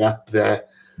fanboying it up there.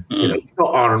 It's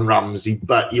not Aaron Ramsey,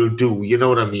 but you'll do. You know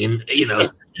what I mean?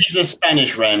 He's the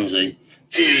Spanish Ramsey.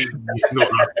 He's not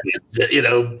that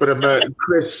good, But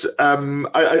Chris,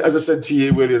 as I said to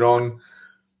you earlier on,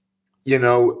 we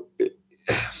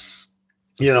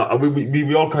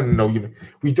all kind of know.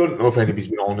 We don't know if anybody's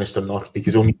been honest or not,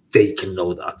 because only they can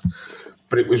know that.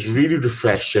 But it was really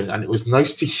refreshing, and it was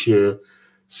nice to hear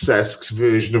Cesc's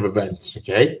version of events.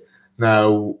 Okay,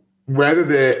 now Whether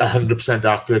they're 100%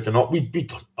 accurate or not, we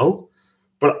don't know.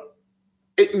 But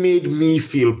it made me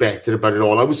feel better about it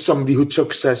all. I was somebody who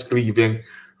took Cesc leaving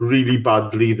really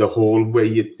badly the whole way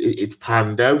it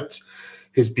panned out,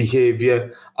 his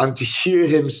behaviour, and to hear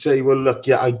him say, well, look,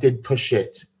 yeah, I did push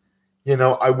it. You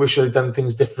know, I wish I'd done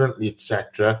things differently,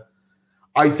 etc.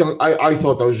 I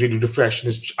thought that was really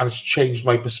refreshing, and it's changed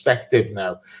my perspective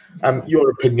now.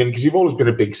 Your opinion, because you've always been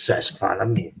a big Cesc fan,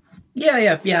 haven't you?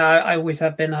 Yeah. I always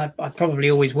have been. I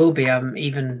probably always will be.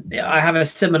 Even I have a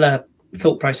similar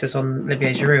thought process on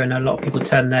Olivier Giroud, and a lot of people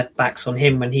turned their backs on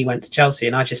him when he went to Chelsea.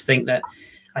 And I just think that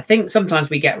sometimes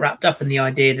we get wrapped up in the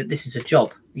idea that this is a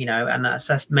job, you know. And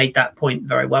Cesc made that point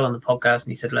very well on the podcast,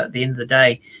 and he said, look, at the end of the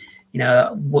day, you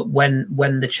know,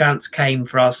 when the chance came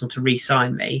for Arsenal to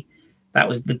re-sign me, that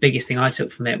was the biggest thing I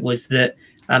took from it, was that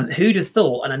who'd have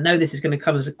thought, and I know this is going to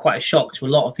come as quite a shock to a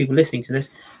lot of people listening to this,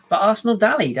 but Arsenal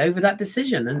dallied over that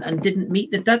decision and didn't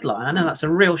meet the deadline. I know that's a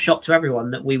real shock to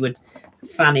everyone that we would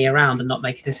fanny around and not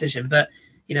make a decision. But,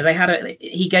 you know,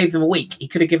 he gave them a week. He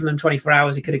could have given them 24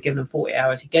 hours. He could have given them 40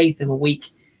 hours. He gave them a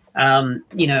week.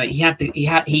 You know,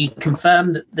 he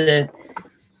confirmed that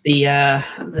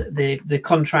the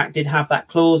contract did have that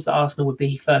clause that Arsenal would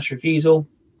be first refusal.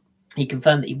 He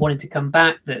confirmed that he wanted to come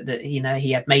back, that you know,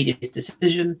 he had made his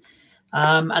decision.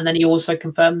 And then he also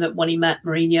confirmed that when he met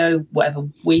Mourinho, whatever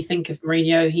we think of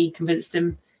Mourinho, he convinced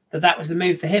him that was the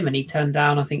move for him. And he turned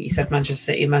down, I think he said, Manchester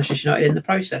City and Manchester United in the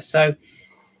process. So,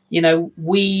 you know,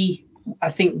 I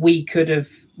think we could have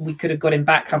got him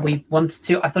back had we wanted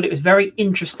to. I thought it was very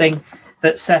interesting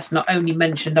that Cesc not only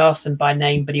mentioned Arsene by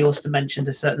name, but he also mentioned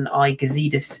a certain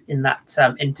Gazidis in that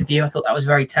interview. I thought that was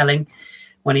very telling,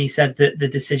 when he said that the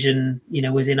decision, you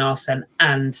know, was in Arsene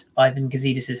and Ivan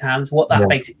Gazidis' hands. What that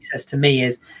basically says to me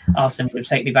is Arsene would have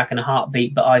taken me back in a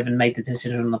heartbeat, but Ivan made the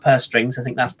decision on the purse strings. I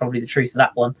think that's probably the truth of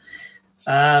that one.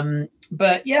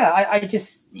 But yeah, I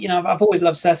just, you know, I've always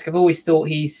loved Cesc. I've always thought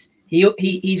he's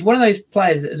one of those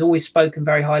players that has always spoken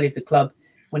very highly of the club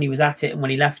when he was at it and when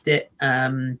he left it.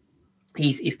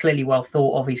 He's clearly well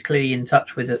thought of. He's clearly in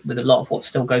touch with a lot of what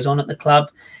still goes on at the club.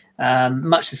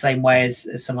 Much the same way as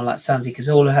someone like Santi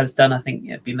Cazorla has done. I think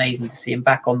it'd be amazing to see him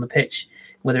back on the pitch,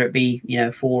 whether it be, you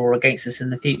know, for or against us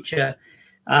in the future.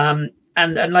 And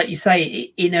like you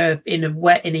say, in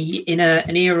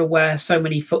an era where so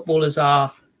many footballers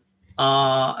are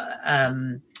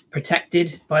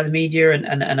protected by the media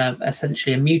and are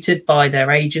essentially muted by their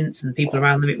agents and people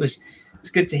around them, it's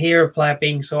good to hear a player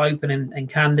being so open and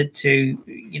candid to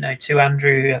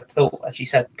Andrew. I thought, as you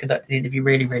said, conducted the interview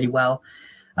really, really well.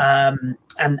 And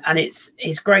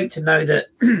it's great to know that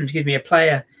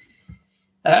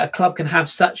a club can have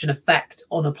such an effect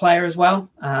on a player as well.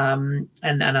 And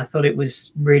I thought it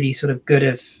was really sort of good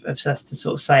of Cesc to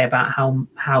sort of say about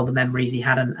how the memories he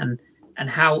had and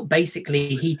how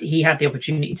basically he had the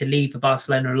opportunity to leave for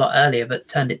Barcelona a lot earlier, but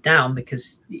turned it down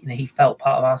because, you know, he felt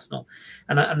part of Arsenal,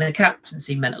 and the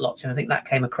captaincy meant a lot to him. I think that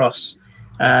came across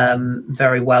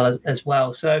very well as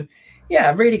well. So yeah,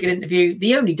 a really good interview.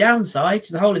 The only downside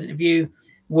to the whole interview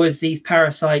was these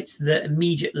parasites that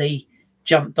immediately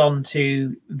jumped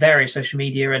onto various social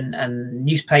media and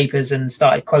newspapers and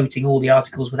started quoting all the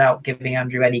articles without giving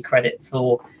Andrew any credit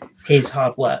for his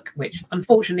hard work, which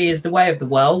unfortunately is the way of the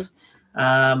world.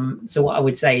 So what I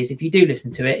would say is, if you do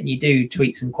listen to it and you do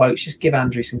tweet some quotes, just give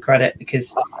Andrew some credit,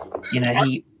 because, you know,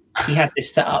 he had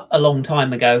this set up a long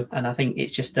time ago, and I think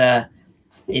it's just a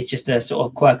sort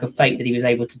of quirk of fate that he was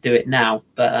able to do it now.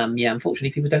 But yeah,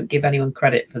 unfortunately, people don't give anyone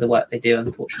credit for the work they do,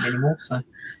 unfortunately, anymore. So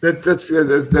that's you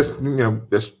know,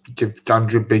 let's give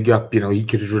Andrew a big up. You know, he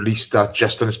could have released that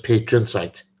just on his Patreon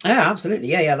site. Yeah, absolutely.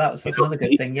 Yeah, that's another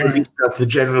good thing. Yeah, released that for the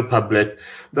general public.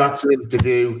 That's an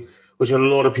interview which a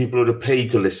lot of people would have paid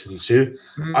to listen to.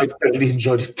 I thoroughly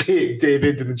enjoyed it.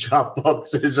 David in the chat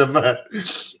boxes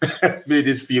made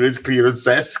his feelings clear on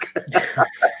Cesc.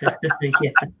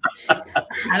 Yeah.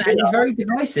 And he's very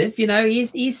divisive. You know,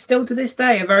 he's still to this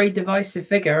day a very divisive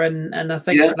figure, and I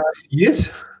think he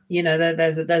is. You know,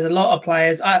 there's a lot of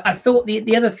players. I thought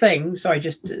the other thing. Sorry,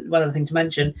 just one other thing to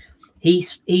mention. He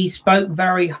spoke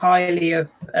very highly of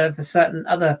a certain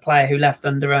other player who left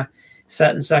under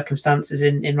certain circumstances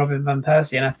in Robin van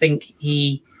Persie, and I think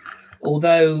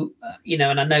although you know,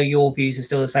 and I know your views are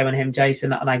still the same on him,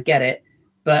 Jason, and I get it,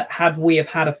 but had we have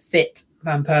had a fit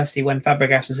Van Persie when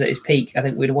Fabregas was at his peak, I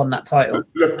think we'd have won that title.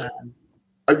 Look,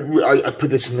 I put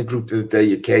this in the group the other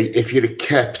day. Okay, if you'd have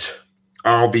kept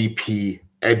RVP,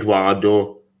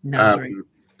 Eduardo,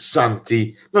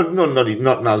 Santi, not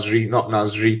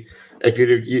Nasri. If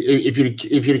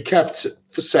you'd have kept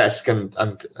for Cesc and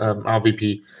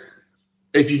RVP,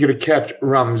 if you could have kept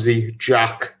Ramsey,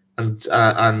 Jack,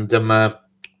 and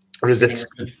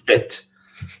Rosicki fit,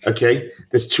 okay,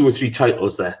 there's 2 or 3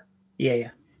 titles there. Yeah.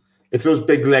 If those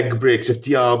big leg breaks, if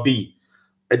DRB,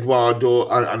 Eduardo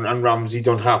and Ramsey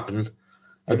don't happen,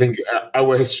 I think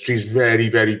our history is very,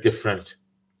 very different.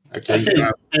 Okay, I think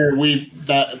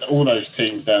all those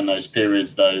teams down those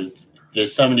periods, though,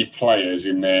 there's so many players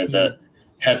in there that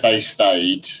had they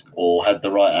stayed or had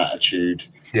the right attitude.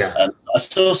 Yeah. I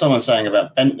saw someone saying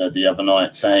about Bentner the other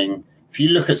night, saying if you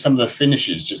look at some of the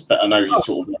finishes, I know he's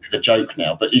sort of like the joke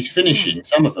now, but he's finishing.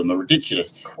 Some of them are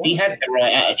ridiculous. If he had the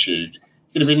right attitude,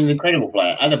 he could have been an incredible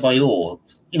player. Adebayor,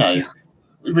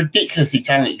 ridiculously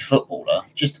talented footballer,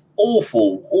 just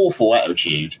awful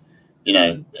attitude.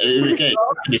 Again,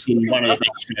 he's been one of the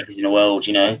best strikers in the world.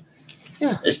 Yeah.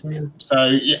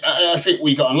 I think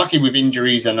we got unlucky with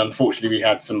injuries, and unfortunately, we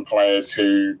had some players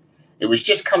who it was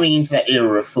just coming into that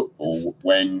era of football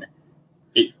when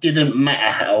it didn't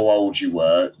matter how old you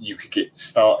were, you could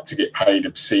start to get paid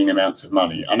obscene amounts of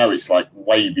money. I know it's like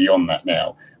way beyond that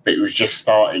now, but it was just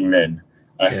starting then.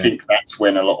 And I think that's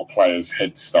when a lot of players'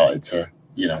 heads started to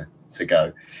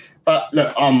go. But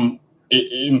look,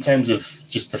 in terms of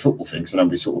just the football things, and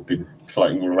I've sort of been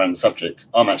floating all around the subject,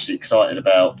 I'm actually excited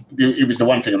about. It was the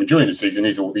one thing I'm enjoying this season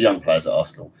is all the young players at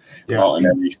Arsenal. Yeah.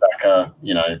 Martinelli, Saka,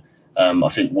 I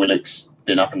think Willock's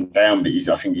been up and down, but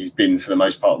I think he's been for the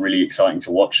most part really exciting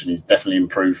to watch, and he's definitely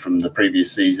improved from the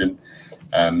previous season.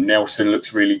 Nelson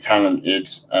looks really talented.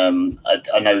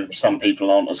 I know some people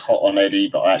aren't as hot on Eddie,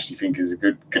 but I actually think he's a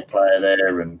good player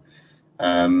there. And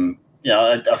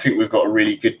I think we've got a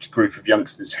really good group of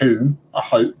youngsters who I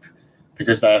hope,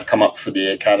 because they have come up for the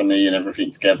academy and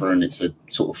everything together, and it's a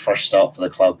sort of fresh start for the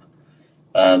club.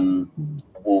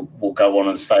 Will go on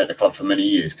and stay at the club for many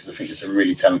years, because I think there's some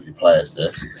really talented players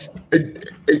there.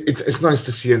 It's nice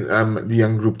to see the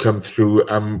young group come through.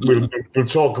 We'll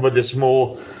talk about this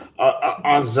more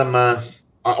as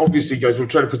obviously, guys. We'll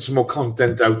try to put some more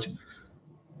content out.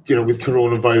 With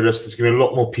coronavirus, there's going to be a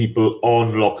lot more people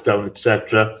on lockdown,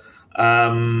 etc.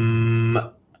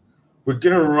 We're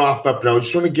going to wrap up now. I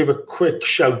just want to give a quick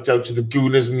shout out to the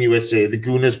Gooners in the USA, the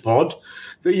Gooners pod.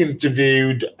 They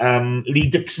interviewed Lee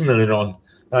Dixon earlier on.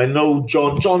 I know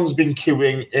John's been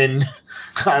queuing in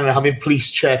and having police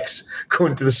checks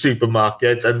going to the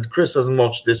supermarket, and Chris hasn't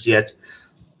watched this yet.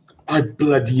 I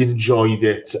bloody enjoyed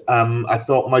it. I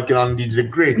thought Mike and Andy did a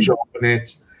great job on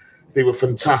it. They were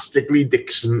fantastic. Lee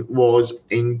Dixon was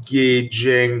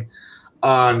engaging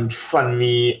and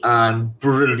funny and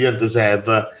brilliant as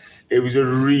ever. It was a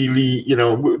really,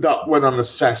 that one on the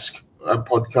Cesc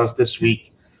podcast this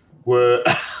week were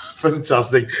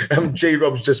fantastic.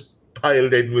 J-Rob's just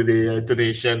piled in with a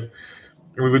donation.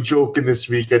 And we were joking this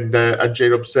week, and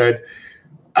J-Rob said,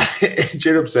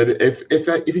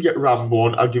 if you get Rambo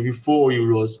on, I'll give you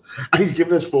 €4. And he's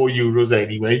given us €4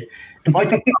 anyway. If I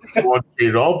get Rambo on,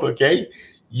 J-Rob, okay,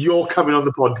 you're coming on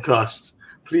the podcast.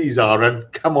 Please, Aaron,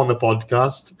 come on the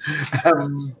podcast.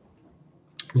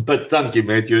 But thank you,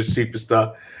 mate. You're a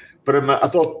superstar. But I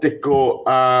thought Dicko,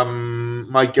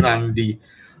 Mike and Andy,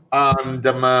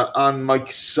 and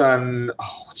Mike's son.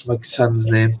 Oh, what's Mike's son's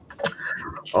name?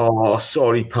 Oh,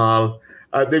 sorry, pal.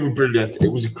 They were brilliant. It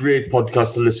was a great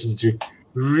podcast to listen to.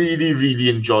 Really, really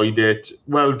enjoyed it.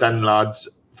 Well done, lads.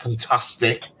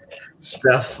 Fantastic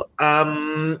stuff.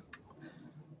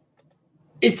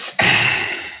 It's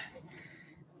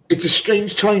a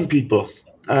strange time, people.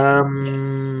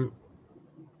 We're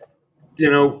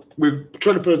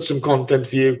trying to put out some content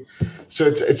for you, so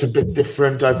it's a bit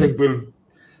different. I think we'll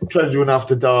try to do an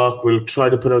after dark. We'll try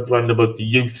to put out one about the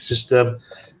youth system,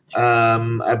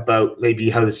 about maybe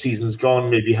how the season's gone,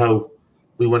 maybe how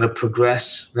we want to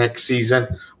progress next season.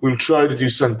 We'll try to do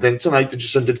something tonight. I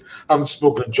haven't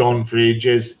spoken to John for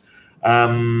ages.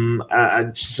 And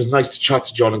it's just nice to chat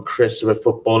to John and Chris about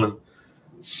football and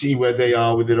see where they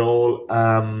are with it all.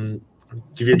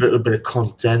 Give you a little bit of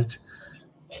content.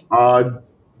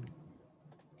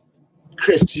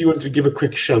 Chris, do you want to give a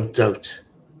quick shout out?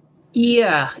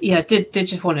 Yeah. Did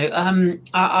just want to.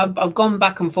 I've gone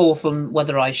back and forth on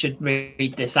whether I should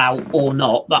read this out or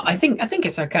not, but I think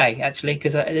it's okay actually,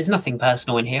 because there's nothing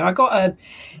personal in here. I got a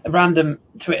random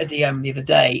Twitter DM the other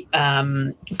day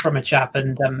from a chap,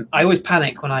 and I always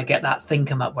panic when I get that thing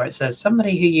come up where it says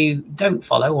somebody who you don't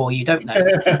follow or you don't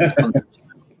know.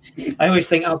 I always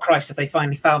think, oh Christ, if they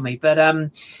finally found me. But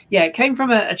it came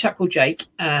from a chap called Jake.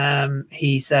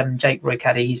 He's Jake Roy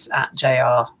Caddy. He's at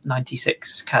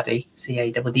JR96 Caddy,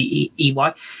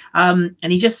 CADDEY. And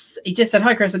he just said,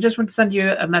 "Hi Chris, I just want to send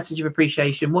you a message of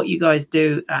appreciation. What you guys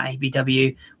do at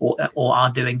ABW or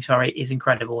are doing, is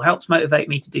incredible. Helps motivate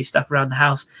me to do stuff around the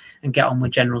house and get on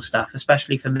with general stuff,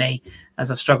 especially for me.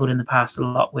 as I've struggled in the past a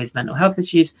lot with mental health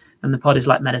issues, and the pod is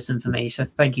like medicine for me. So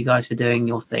thank you guys for doing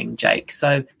your thing, Jake.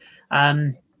 So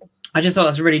I just thought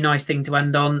that's a really nice thing to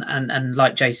end on. And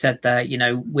like Jay said there, you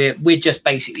know, we're just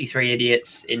basically three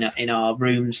idiots in our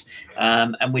rooms,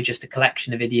 and we're just a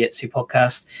collection of idiots who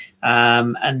podcast.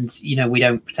 And, you know, we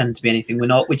don't pretend to be anything we're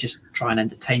not. We just try and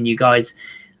entertain you guys.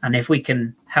 And if we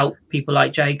can help people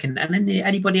like Jake and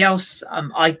anybody else,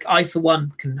 I, for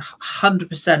one, can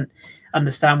 100%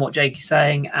 understand what Jake is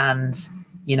saying. And,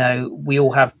 you know, we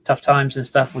all have tough times and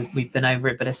stuff. We've been over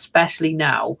it. But especially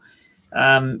now,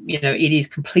 you know, it is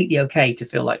completely okay to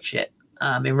feel like shit.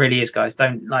 It really is, guys.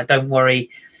 Don't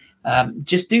worry.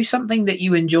 Just do something that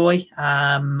you enjoy.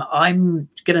 I'm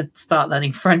gonna start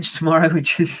learning French tomorrow,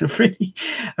 which is a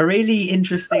really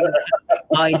interesting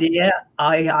idea.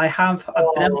 I've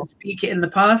been able to speak it in the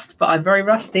past, but I'm very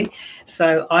rusty,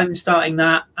 so I'm starting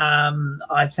that.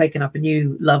 I've taken up a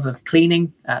new love of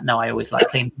cleaning. No, I always like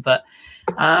cleaning, but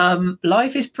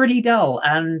life is pretty dull,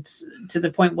 and to the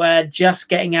point where just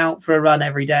getting out for a run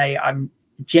every day, I'm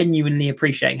genuinely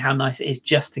appreciating how nice it is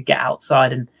just to get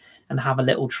outside and have a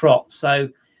little trot. So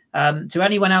to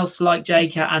anyone else like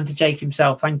Jake and to Jake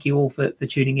himself, thank you all for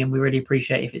tuning in. We really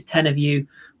appreciate it. If it's 10 of you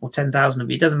or 10,000 of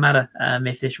you, it doesn't matter.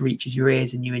 If this reaches your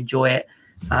ears and you enjoy it,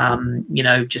 you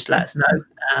know, just let us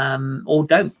know, or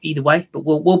don't, either way. But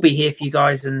we'll be here for you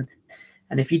guys. And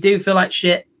if you do feel like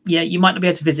shit, yeah, you might not be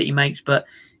able to visit your mates, but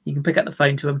you can pick up the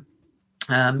phone to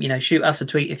them. You know, shoot us a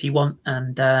tweet if you want,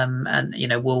 and you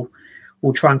know,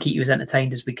 we'll try and keep you as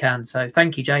entertained as we can. So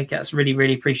thank you, Jake. That's really,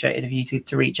 really appreciated of you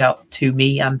to reach out to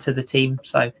me and to the team.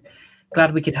 So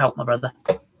glad we could help, my brother.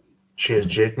 Cheers,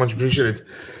 Jake. Much appreciated.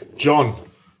 John.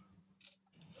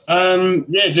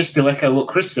 Yeah, just to echo what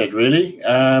Chris said, really.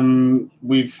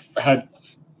 We've had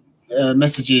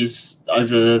messages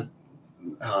over,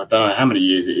 I don't know how many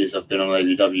years it is I've been on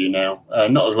ABW now.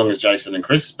 Not as long as Jason and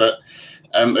Chris, but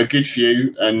a good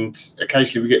few. And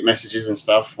occasionally we get messages and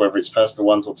stuff, whether it's personal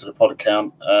ones or to the pod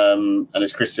account. And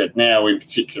as Chris said, now in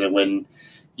particular, when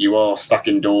you are stuck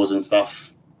indoors and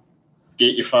stuff,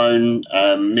 get your phone.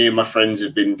 Me and my friends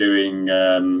have been doing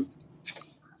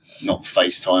not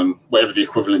FaceTime, whatever the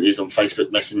equivalent is on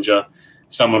Facebook Messenger.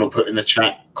 Someone will put in the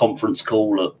chat conference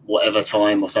call at whatever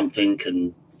time or something,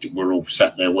 and we're all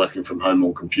sat there working from home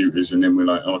on computers, and then we're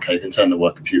like, oh, okay, you can turn the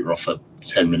work computer off for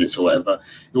 10 minutes or whatever.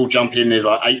 You all jump in, there's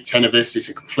like 8-10 of us. It's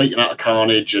a complete and utter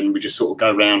carnage, and we just sort of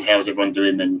go around, how's everyone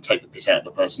doing, then take the piss out of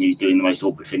the person who's doing the most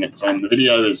awkward thing at the time of the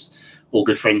video, as all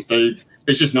good friends do. But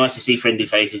it's just nice to see friendly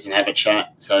faces and have a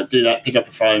chat. So do that, pick up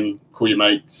a phone, call your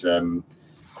mates,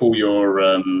 call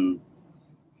your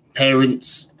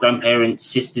parents, grandparents,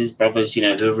 sisters, brothers, you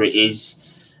know, whoever it is.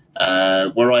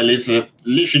 Where I live,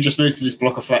 literally just moved to this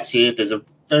block of flats here. There's a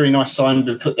very nice sign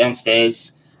been put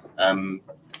downstairs.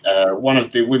 One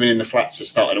of the women in the flats has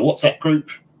started a WhatsApp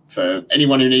group for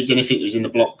anyone who needs anything who's in the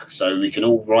block, so we can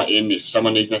all write in. If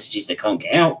someone needs messages they can't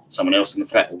get out, someone else in the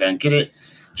flat will go and get it.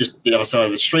 Just the other side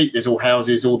of the street, there's all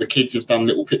houses. All the kids have done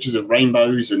little pictures of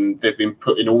rainbows, and they've been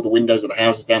put in all the windows of the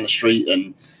houses down the street,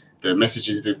 and the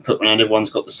messages have been put around. Everyone's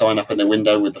got the sign up in their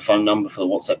window with the phone number for the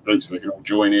WhatsApp group, so they can all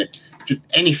join it. Just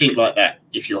anything like that.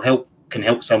 If your help can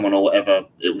help someone or whatever,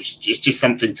 it's just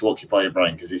something to occupy your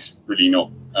brain, because it's really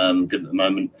not good at the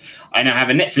moment. I now have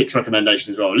a Netflix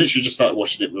recommendation as well. I literally just started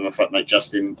watching it with my flatmate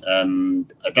Justin. I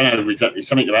don't know exactly,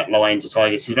 something about lions or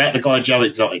tigers. It's about the guy Joe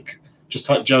Exotic. Just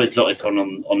type Joe Exotic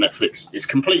on Netflix. It's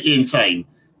completely insane.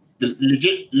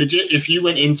 Legit. If you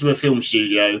went into a film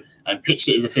studio and pitched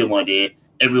it as a film idea,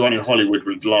 everyone in Hollywood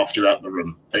would laugh you out the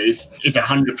room. It's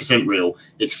 100% real.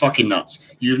 It's fucking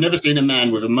nuts. You've never seen a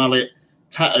man with a mullet,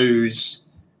 tattoos,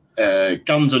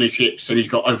 guns on his hips, and he's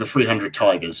got over 300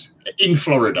 tigers in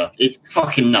Florida. It's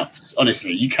fucking nuts.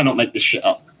 Honestly, you cannot make this shit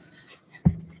up.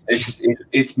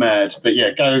 It's mad. But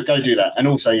yeah, go do that. And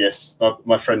also, yes,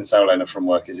 my friend Saulena from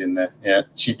work is in there. Yeah,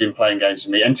 she's been playing games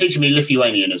with me and teaching me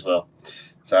Lithuanian as well.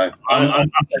 So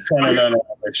I'm trying to learn a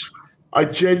language. I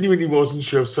genuinely wasn't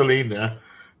sure if Selena,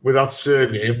 with that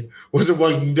surname, was a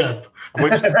wind up. I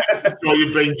just enjoy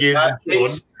your brain games.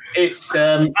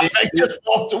 I just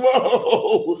thought,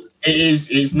 whoa!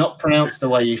 It's not pronounced the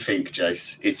way you think,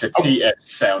 Jace. It's a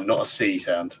TS sound, not a C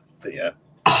sound. But yeah.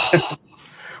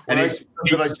 And it's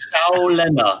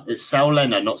Saulena. It's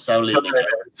Saulena, not Saulena.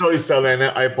 Sorry,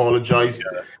 Saulena. I apologise.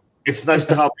 Yeah. It's nice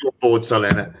to have you on board,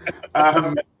 Saulena.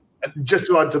 Just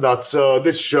to add to that, so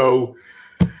this show,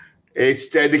 it's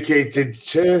dedicated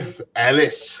to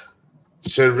Ellis,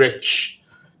 to Rich,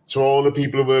 to all the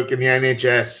people who work in the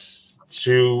NHS,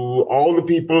 to all the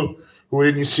people who are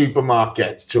in your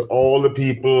supermarket, to all the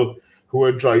people who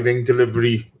are driving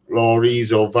delivery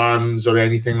lorries or vans or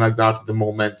anything like that at the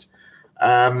moment.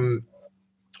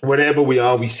 Wherever we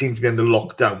are, we seem to be under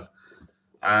lockdown.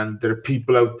 And there are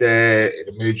people out there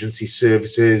in emergency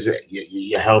services,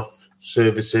 your health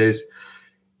services,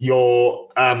 your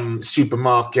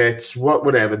supermarkets,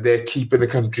 whatever. They're keeping the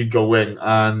country going.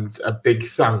 And a big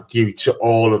thank you to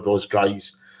all of those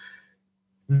guys.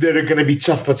 There are going to be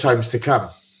tougher times to come.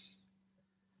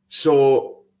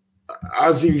 So,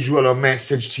 as usual, our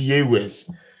message to you is,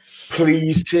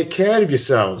 please take care of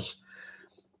yourselves.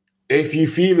 If you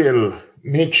feel ill,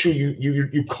 make sure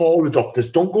you call the doctors.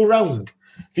 Don't go round.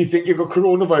 If you think you've got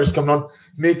coronavirus coming on,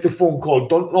 make the phone call.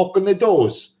 Don't knock on the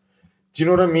doors. Do you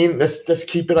know what I mean? Let's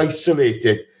keep it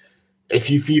isolated. If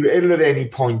you feel ill at any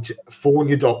point, phone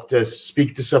your doctors,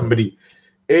 speak to somebody.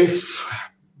 If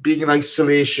being in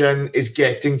isolation is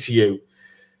getting to you,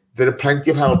 there are plenty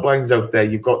of helplines out there.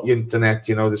 You've got the internet,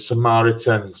 the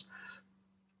Samaritans.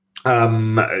 There are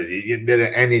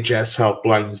NHS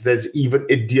helplines. There's even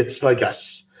idiots like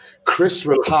us. Chris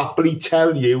will happily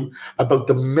tell you about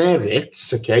the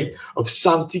merits, of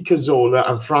Santi Cazorla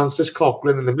and Francis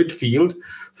Coughlin in the midfield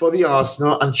for the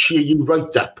Arsenal and cheer you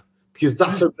right up, because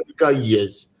that's how good a guy he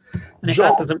is. And if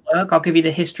that doesn't work, I'll give you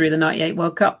the history of the 98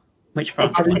 World Cup, which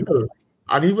France won.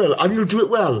 And he will, and he'll do it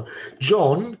well.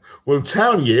 John will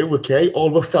tell you, all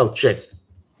about Felching.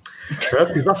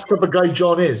 Because that's the type of guy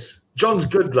John is. John's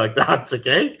good like that,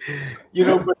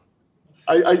 But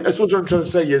I suppose what I'm trying to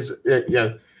say is,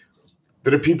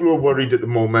 there are people who are worried at the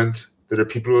moment. There are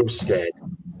people who are scared.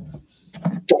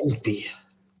 Don't be.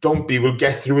 We'll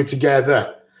get through it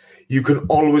together. You can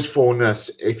always phone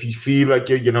us if you feel like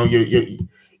you're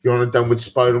on a downward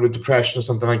spiral with depression or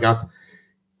something like that.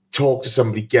 Talk to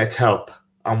somebody. Get help.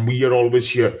 And we are always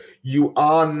here. You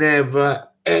are never,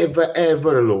 ever,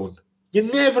 ever alone.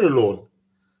 You're never alone.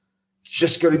 You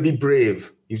just got to be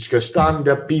brave. You just got to stand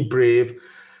up, be brave,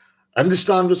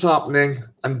 understand what's happening,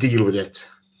 and deal with it.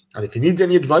 And if you need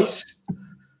any advice,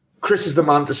 Chris is the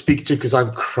man to speak to, because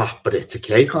I'm crap at it,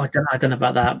 Oh, I don't know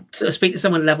about that. So speak to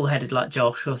someone level-headed like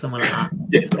Josh or someone like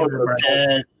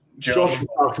that. Josh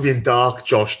would to be in dark,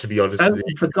 Josh, to be honest with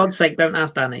you. For God's sake, don't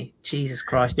ask Danny. Jesus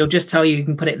Christ. He'll just tell you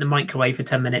can put it in the microwave for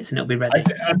 10 minutes and it'll be ready.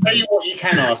 I'll tell you what you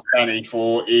can ask Danny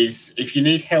for is if you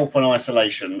need help on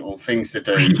isolation or things to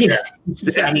do,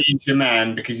 Danny is your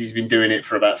man, because he's been doing it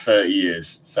for about 30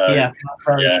 years. So,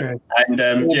 very true.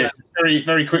 And just very,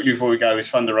 very quickly before we go, is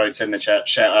Thunder Road in the chat.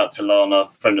 Shout out to Lana,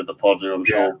 friend of the pod, who I'm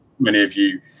sure many of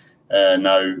you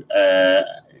know,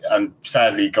 and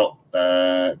sadly got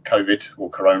COVID or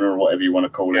Corona or whatever you want to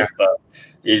call it, but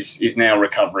is now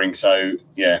recovering. So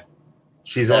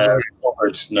she's on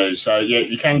news. So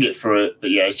you can get through it.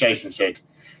 But as Jason said,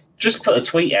 just put a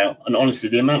tweet out, and honestly,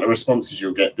 the amount of responses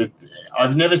you'll get.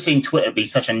 I've never seen Twitter be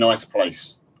such a nice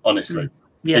place. Honestly,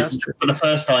 for the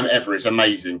first time ever, it's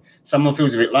amazing. Someone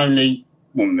feels a bit lonely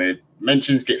when their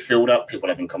mentions get filled up. People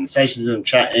having conversations and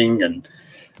chatting and.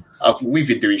 We've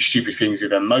been doing stupid things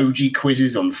with emoji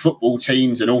quizzes on football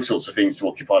teams and all sorts of things to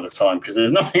occupy the time, because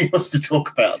there's nothing else to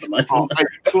talk about at the moment.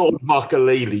 Claude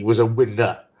Makelele was a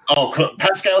winner.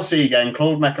 Pascal Segan,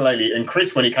 Claude Makelele, and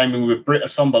Chris when he came in with Britta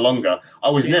Sombalonga. I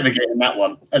was never getting that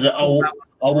one.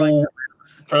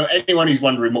 For anyone who's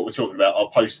wondering what we're talking about, I'll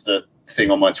post the thing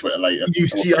on my Twitter later.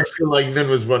 UC Askelainen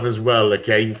was one as well.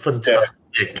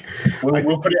 Fantastic.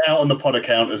 We'll put it out on the pod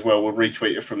account as well. We'll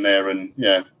retweet it from there, and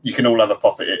you can all have a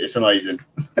pop at it. It's amazing.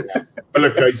 But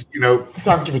look, guys,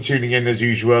 thank you for tuning in as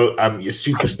usual. You're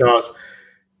superstars.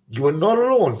 You are not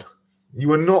alone.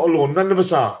 You are not alone. None of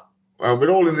us are.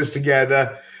 We're all in this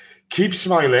together. Keep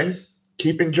smiling.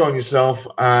 Keep enjoying yourself.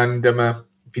 And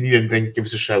if you need anything, give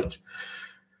us a shout.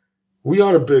 We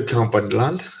are a Bird Camp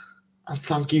Wonderland, and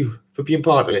thank you for being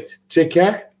part of it. Take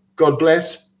care. God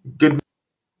bless. Good.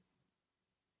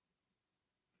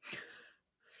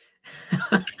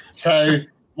 So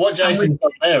what Jason's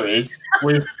done there is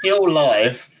we're still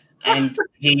live, and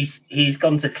he's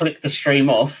gone to click the stream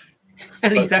off,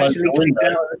 and he's actually clicked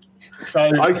out. So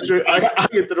I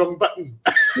hit the wrong button.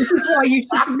 This is why you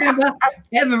should never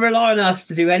ever rely on us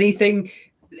to do anything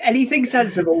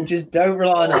sensible. Just don't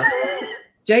rely on us.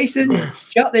 Jason,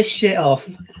 shut this shit off.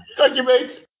 Thank you,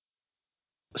 mate.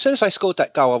 As soon as I scored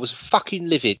that goal, I was fucking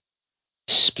livid.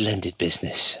 Splendid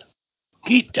business.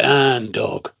 Get down,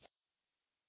 dog.